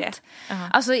fint.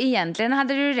 Alltså egentligen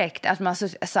hade det räckt att man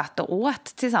satt och åt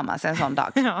tillsammans en sån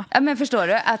dag. Ja. Men förstår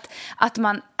du att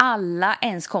man alla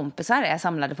ens kompisar är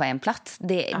samlade på en plats.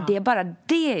 Det är bara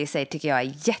det i sig tycker jag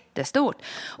är jättestort.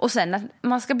 Och sen att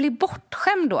man ska bli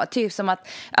bortskämd då, typ som att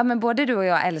men både du och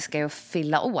jag älskar ju att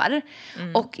fylla år.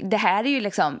 Och det här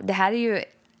är ju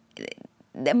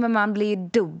men man blir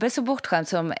dubbelt så bortskämd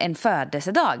som en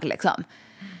födelsedag liksom.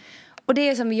 Och det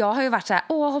är som, jag har ju varit så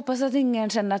här, hoppas att ingen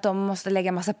känner att de måste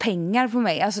lägga massa pengar på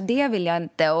mig. Alltså det vill jag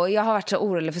inte. Och jag har varit så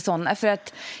orolig för sådana. För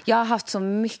att jag har haft så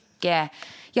mycket...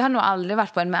 Jag har nog aldrig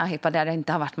varit på en möhippa där det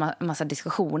inte har varit massa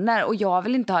diskussioner. Och jag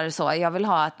vill inte ha det så. Jag vill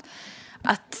ha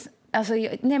att alltså,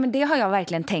 nej men det har jag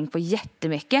verkligen tänkt på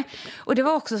jättemycket. Och det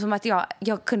var också som att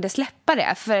jag kunde släppa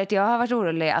det. För att jag har varit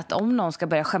orolig att om någon ska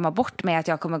börja skämma bort mig att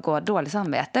jag kommer gå dåligt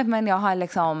samvete. Men jag har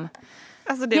liksom...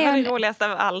 Alltså det var det roligaste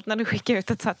av allt när du skickade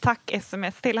ut ett så här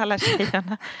tack-sms till alla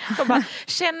tjejerna. Och bara,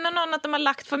 känner någon att de har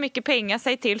lagt för mycket pengar,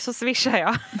 säg till så swishar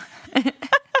jag.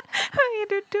 Är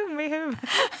du dum i huvudet?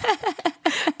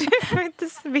 Du får inte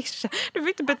swisha. Du får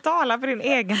inte betala för din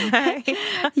egen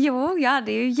möhippa. Jo, ja,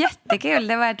 det är ju jättekul.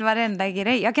 Det var varenda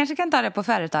grej. Jag kanske kan ta det på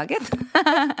företaget.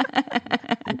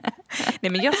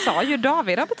 Nej, men jag sa ju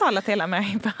David har betalat hela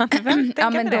möhippan. Ja,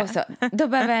 men då så. Då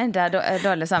behöver jag inte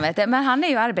dåligt samvete. Men han är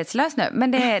ju arbetslös nu.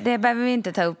 Men det behöver vi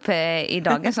inte ta upp i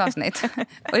dagens avsnitt.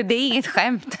 Och det är inget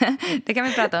skämt. Det kan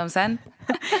vi prata om sen.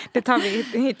 Det tar vi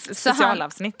i ett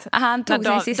specialavsnitt. Han tog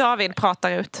när David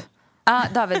pratar ut. Ja,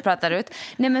 David pratar ut.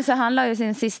 Nej, men så han la ju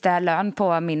sin sista lön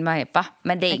på min möhippa.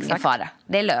 Men det är ingen fara.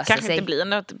 Det löser kanske sig. Kanske inte blir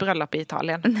något bröllop i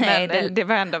Italien. Nej, men det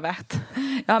var ändå värt.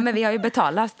 Ja, men vi har ju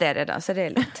betalat det redan, så det är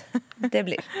lugnt. Det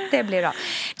blir bra.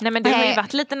 Nej, men du har ju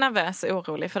varit lite nervös och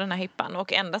orolig för den här hippan.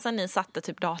 Och ända sedan ni satte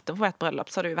typ datum på ett bröllop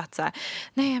så har du ju varit så här: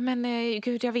 nej men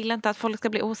gud, jag vill inte att folk ska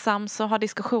bli osams och ha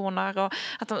diskussioner och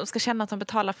att de ska känna att de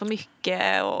betalar för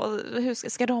mycket och hur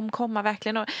ska de komma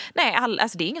verkligen? Och, nej,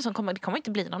 alltså det är ingen som det kommer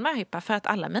inte bli någon möhippa för att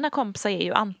alla mina kompisar är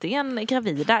ju antingen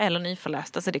gravida eller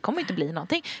nyförlösta, så det kommer inte bli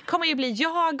någonting. Det kommer ju bli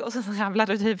jag och så ramlar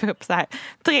du typ upp så här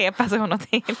 3 personer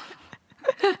till.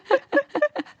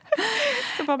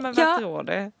 Så bara, men vad tror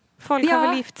du? Folk har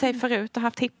väl gift sig förut och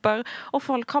haft hippor och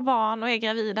folk har barn och är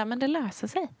gravida, men det löser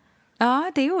sig.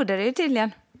 Ja, det gjorde det ju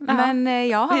tydligen. Ja. Men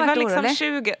jag har varit orolig. Vi var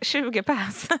liksom 20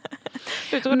 pers.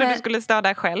 Du trodde du skulle stå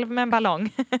där själv med en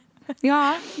ballong.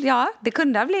 Ja, det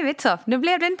kunde ha blivit så. Nu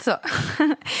blev det inte så.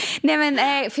 Nej,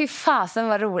 men fy fasen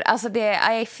vad roligt. Alltså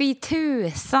fy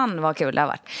tusan vad kul det har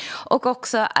varit. Och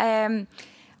också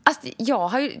alltså, jag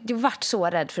har ju varit så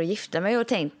rädd för att gifta mig och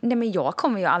tänkt, nej men jag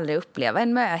kommer ju aldrig uppleva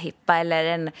en möhippa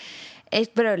eller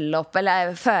ett bröllop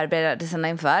eller förberedelserna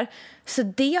inför. Så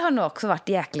det har nog också varit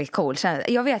jäkligt cool.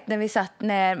 Jag vet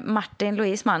när Martin,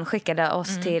 Louise man, skjutsade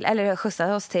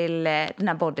oss till den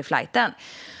här bodyflighten.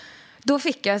 Då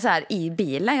fick jag så här i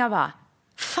bilen, jag bara,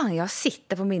 fan, jag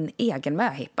sitter på min egen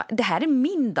möhippa. Det här är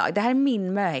min dag, det här är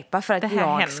min möhippa för att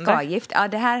jag ska gifta. Ja,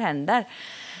 det här händer.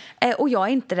 Och jag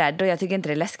är inte rädd och jag tycker inte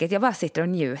det är läskigt. Jag bara sitter och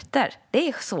njuter. Det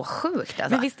är så sjukt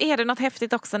alltså. Men visst är det något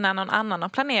häftigt också när någon annan har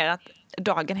planerat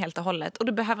dagen helt och hållet och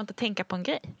du behöver inte tänka på en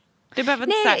grej. Du behöver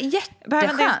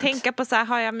inte ens tänka på så här,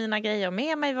 har jag mina grejer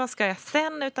med mig, vad ska jag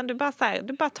sen, utan du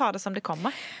bara tar det som det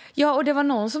kommer. Ja, och det var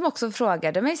någon som också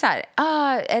frågade mig så här,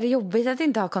 är det jobbigt att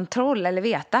inte ha kontroll eller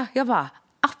veta? Jag bara,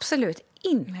 absolut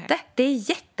inte. Nej. Det är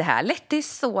jättehärligt, det är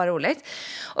så roligt.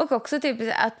 Och också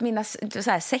typ att mina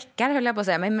så här säckar, höll jag på att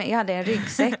säga, men jag hade en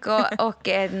ryggsäck och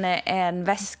en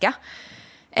väska.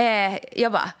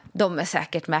 Jag bara, de är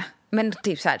säkert med. Men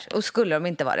typ så här, och skulle de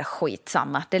inte vara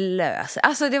skitsamma, det löser.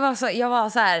 Alltså det var så, jag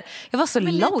var så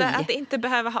loj. Att inte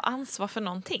behöva ha ansvar för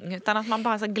någonting, utan att man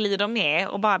bara så glider med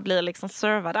och bara blir liksom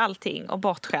servad allting och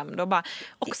bortskämd och bara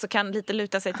också kan lite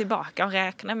luta sig tillbaka och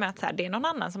räkna med att så här, det är någon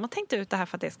annan som har tänkt ut det här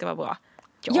för att det ska vara bra.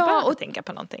 Jag behöver inte tänka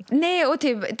på någonting. Nej, och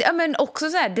typ, ja, men också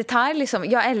så här detalj liksom.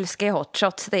 Jag älskar ju hot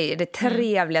shots, det är det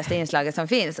trevligaste inslaget som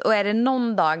finns. Och är det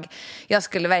någon dag jag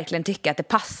skulle verkligen tycka att det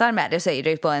passar med det, så är det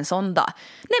ju på en sån dag.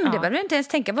 Nej, men det behöver du inte ens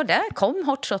tänka på. Det kom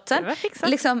hot shotsen.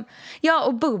 Liksom, ja,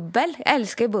 och bubbel, jag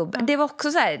älskar ju bubbel. Det var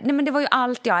också så här, nej men det var ju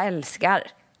allt jag älskar.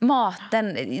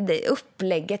 Maten,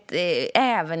 upplägget,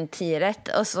 äventyret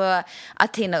och så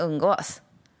att hinna umgås.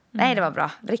 Nej, det var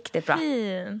bra, riktigt bra.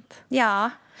 Fint. Ja.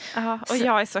 Ja, och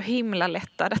jag är så himla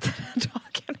lättad att den här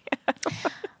dagen är.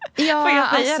 Ja, får jag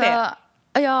säga alltså,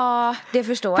 det? Ja, det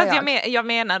förstår jag. Jag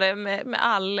menar det med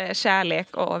all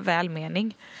kärlek och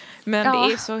välmening. Men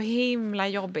det är så himla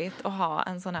jobbigt att ha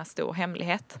en sån här stor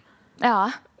hemlighet.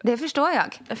 Ja, det förstår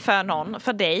jag. För någon,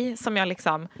 för dig som jag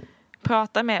liksom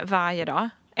pratar med varje dag.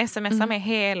 Smsar med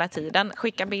hela tiden,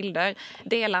 skickar bilder,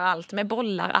 delar allt med,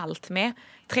 bollar allt med.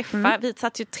 Vi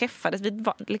satt ju träffades, vi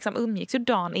liksom umgicks ju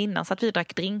dagen innan så att vi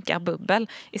drack drinkar, bubbel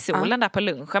i solen där på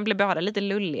lunchen, blev båda lite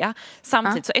lulliga.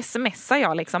 Samtidigt så smsar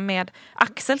jag liksom med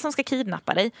Axel som ska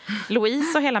kidnappa dig,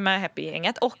 Louise och hela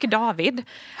Möhippan-gänget och David.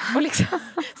 Och liksom,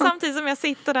 samtidigt som jag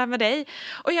sitter där med dig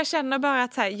och jag känner bara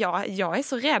att så här, jag är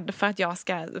så rädd för att jag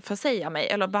ska försäga mig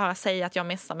eller bara säga att jag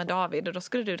messar med David och då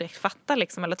skulle du direkt fatta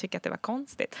liksom, eller tycka att det var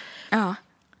konstigt. Ja.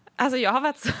 Alltså jag har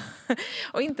varit så,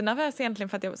 och inte nervös egentligen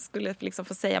för att jag skulle liksom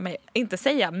få säga mig, inte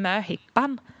säga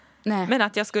Möhippan. Nej. Men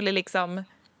att jag skulle liksom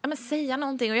säga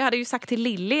någonting. Och jag hade ju sagt till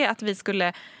Lilly att vi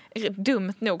skulle,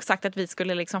 dumt nog sagt att vi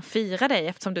skulle liksom fira dig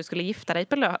eftersom du skulle gifta dig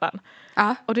på lördagen.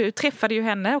 Ja. Och du träffade ju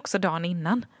henne också dagen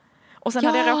innan. Och sen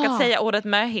hade jag råkat säga ordet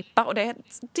möhippa och det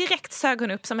direkt sög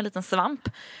hon upp som en liten svamp.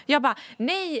 Jag bara,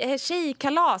 nej,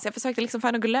 tjejkalas. Jag försökte liksom få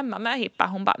henne att glömma möhippa.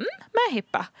 Hon bara,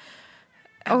 möhippa.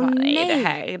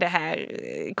 Nej, det här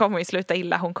kommer ju sluta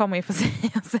illa. Hon kommer ju få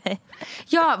säga sig.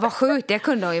 Ja, vad sjukt. Det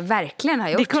kunde hon ju verkligen ha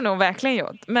gjort. Det kunde hon verkligen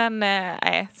gjort. Men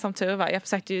som tur var, jag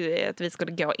försökte ju att vi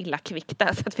skulle gå illa kvick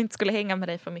där så att vi inte skulle hänga med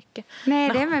dig för mycket. Nej,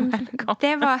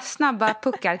 det var snabba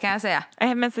puckar kan jag säga.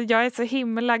 Men så jag är så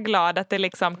himla glad att det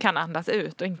liksom kan andas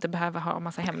ut och inte behöva ha en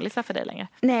massa hemlisar för dig längre.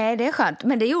 Nej, det är skönt.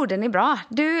 Men det gjorde ni bra.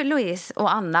 Du, Louise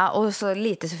och Anna och så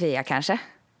lite Sofia kanske.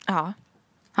 Ja.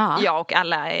 Ja, och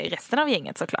alla resten av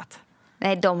gänget såklart.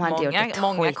 Nej, de har inte gjort ett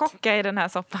Många skit. kockar i den här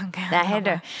soppan. Nej,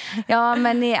 du. Ja,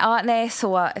 men nej,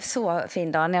 så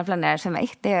fin dag när jag planerar för mig.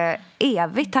 Det är jag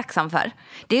evigt tacksam för.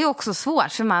 Det är ju också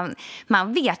svårt, för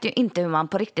man vet ju inte hur man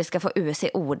på riktigt ska få ur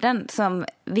sig orden som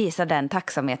visar den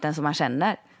tacksamheten som man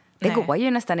känner. Det går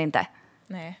ju nästan inte.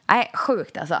 Nej,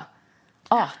 sjukt alltså.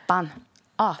 Apan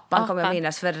kommer jag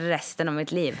minnas för resten av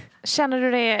mitt liv. Känner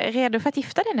du dig redo för att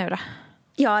gifta dig nu då?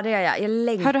 Ja, det gör jag. Jag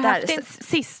längtar. Har du haft din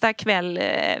sista kväll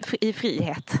i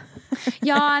frihet?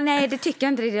 Ja, nej, det tycker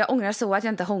jag inte. Jag ångrar så att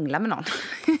jag inte hånglar med någon.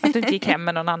 Att du inte gick hem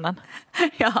med någon annan?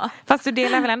 Ja. Fast du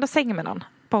delar väl ändå säng med någon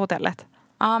på hotellet?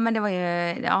 Ja, men det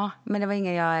var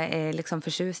ingen jag är liksom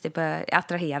förtjust i,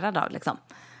 attraherad av liksom.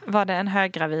 Var det en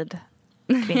höggravid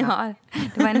kvinna? Ja,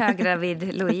 det var en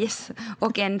höggravid Louise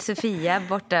och en Sofia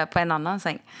borta på en annan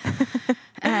säng.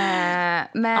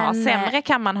 Men sämre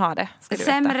kan man ha det.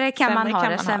 Sämre kan man ha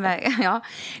det. Ja.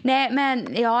 Nej, men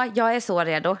jag är så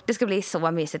redo. Det ska bli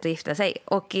så mysigt att gifta sig.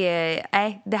 Och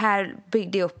det här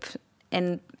byggde upp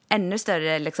en ännu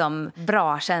större liksom,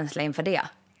 bra känsla inför det,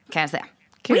 kan jag säga.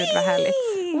 Gud, vad härligt.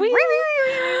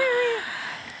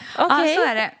 Okay. Ja, så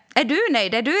är det. Är du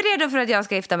nöjd? Är du redo för att jag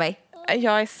ska gifta mig?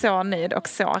 Jag är så nöjd och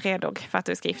så redo för att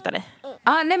du ska gifta dig.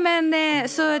 Ja, nej men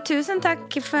så tusen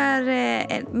tack för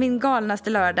min galnaste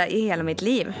lördag i hela mitt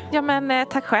liv. Ja, men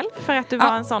tack själv för att du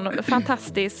var en sån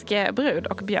fantastisk brud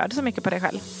och bjöd så mycket på dig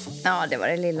själv. Ja, det var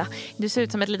det lilla. Du ser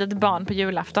ut som ett litet barn på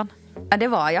julafton. Ja, det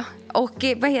var jag. Och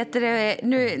vad heter det,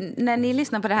 nu när ni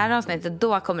lyssnar på det här avsnittet,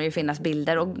 då kommer det ju finnas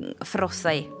bilder och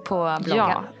frossa i på bloggen.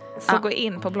 Ja, så gå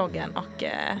in på bloggen och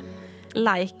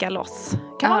likea loss.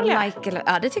 Kan man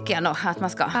ja, det tycker jag nog att man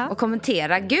ska. Ja. Och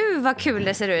kommentera. Gud, vad kul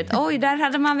det ser ut. Oj, där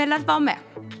hade man velat vara med.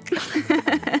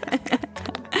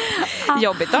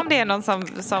 Jobbigt om det är någon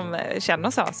som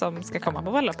känner så, som ska komma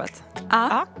på bröllopet.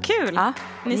 Ja, kul. Ja,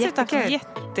 ni ser ut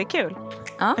jättekul.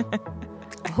 Ja.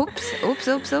 Oops.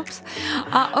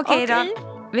 Ja, okej då.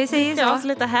 Vi ses så. Oss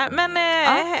lite här. Men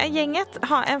gänget,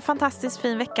 ha en fantastiskt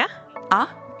fin vecka. Ja,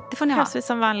 det får ni ha. Hörs vi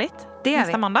som vanligt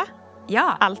nästa måndag.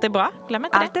 Ja. Allt är bra. Glöm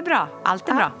inte det. Allt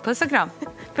är bra. Puss och kram.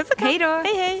 Hej då.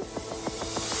 Hej.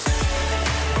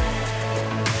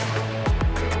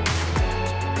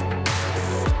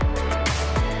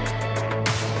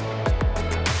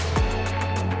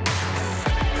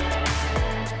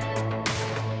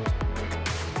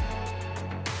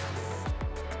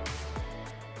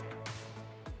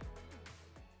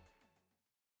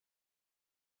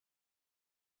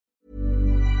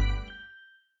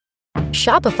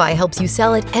 Shopify helps you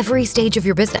sell at every stage of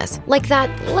your business. Like that,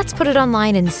 let's put it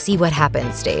online and see what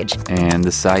happens stage. And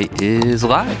the site is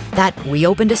live. That we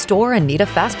opened a store and need a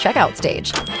fast checkout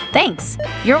stage. Thanks.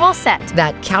 You're all set.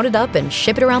 That count it up and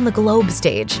ship it around the globe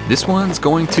stage. This one's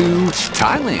going to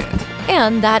Thailand.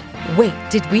 And that, wait,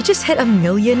 did we just hit 1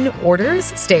 million orders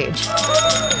stage?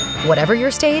 Whatever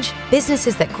your stage,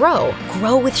 businesses that grow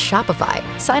with Shopify.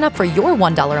 Sign up for your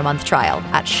 $1 a month trial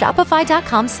at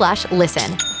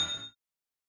shopify.com/listen.